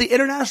fun. We get to see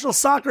international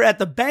soccer at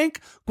the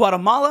Bank,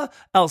 Guatemala,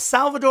 El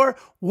Salvador.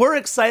 We're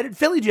excited.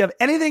 Philly, do you have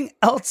anything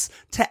else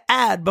to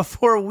add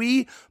before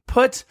we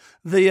put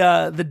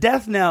the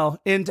death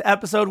knell into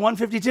episode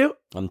 152?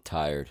 I'm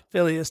tired.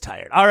 Philly is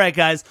tired. All right,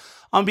 guys.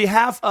 On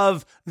behalf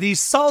of the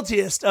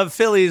saltiest of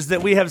Phillies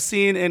that we have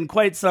seen in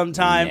quite some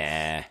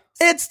time,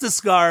 it's the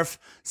Scarf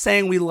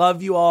saying we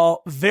love you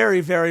all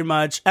very, very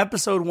much.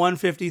 Episode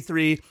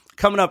 153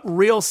 coming up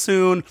real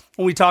soon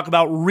when we talk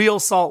about real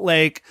Salt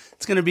Lake.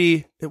 We're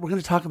going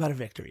to talk about a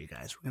victory, you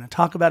guys. We're going to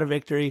talk about a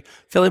victory.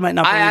 Philly might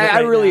not believe it right I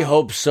really now.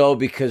 hope so,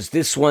 because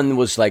this one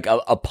was like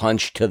a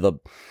punch to the,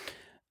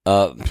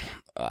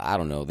 I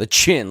don't know, the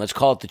chin. Let's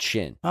call it the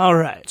chin. All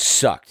right. It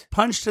sucked.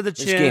 Punch to the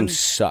chin. This game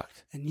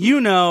sucked. And you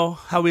know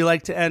how we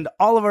like to end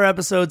all of our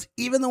episodes,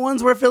 even the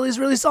ones where Philly's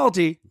really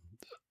salty.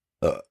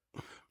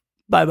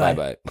 Bye-bye.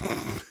 Bye-bye.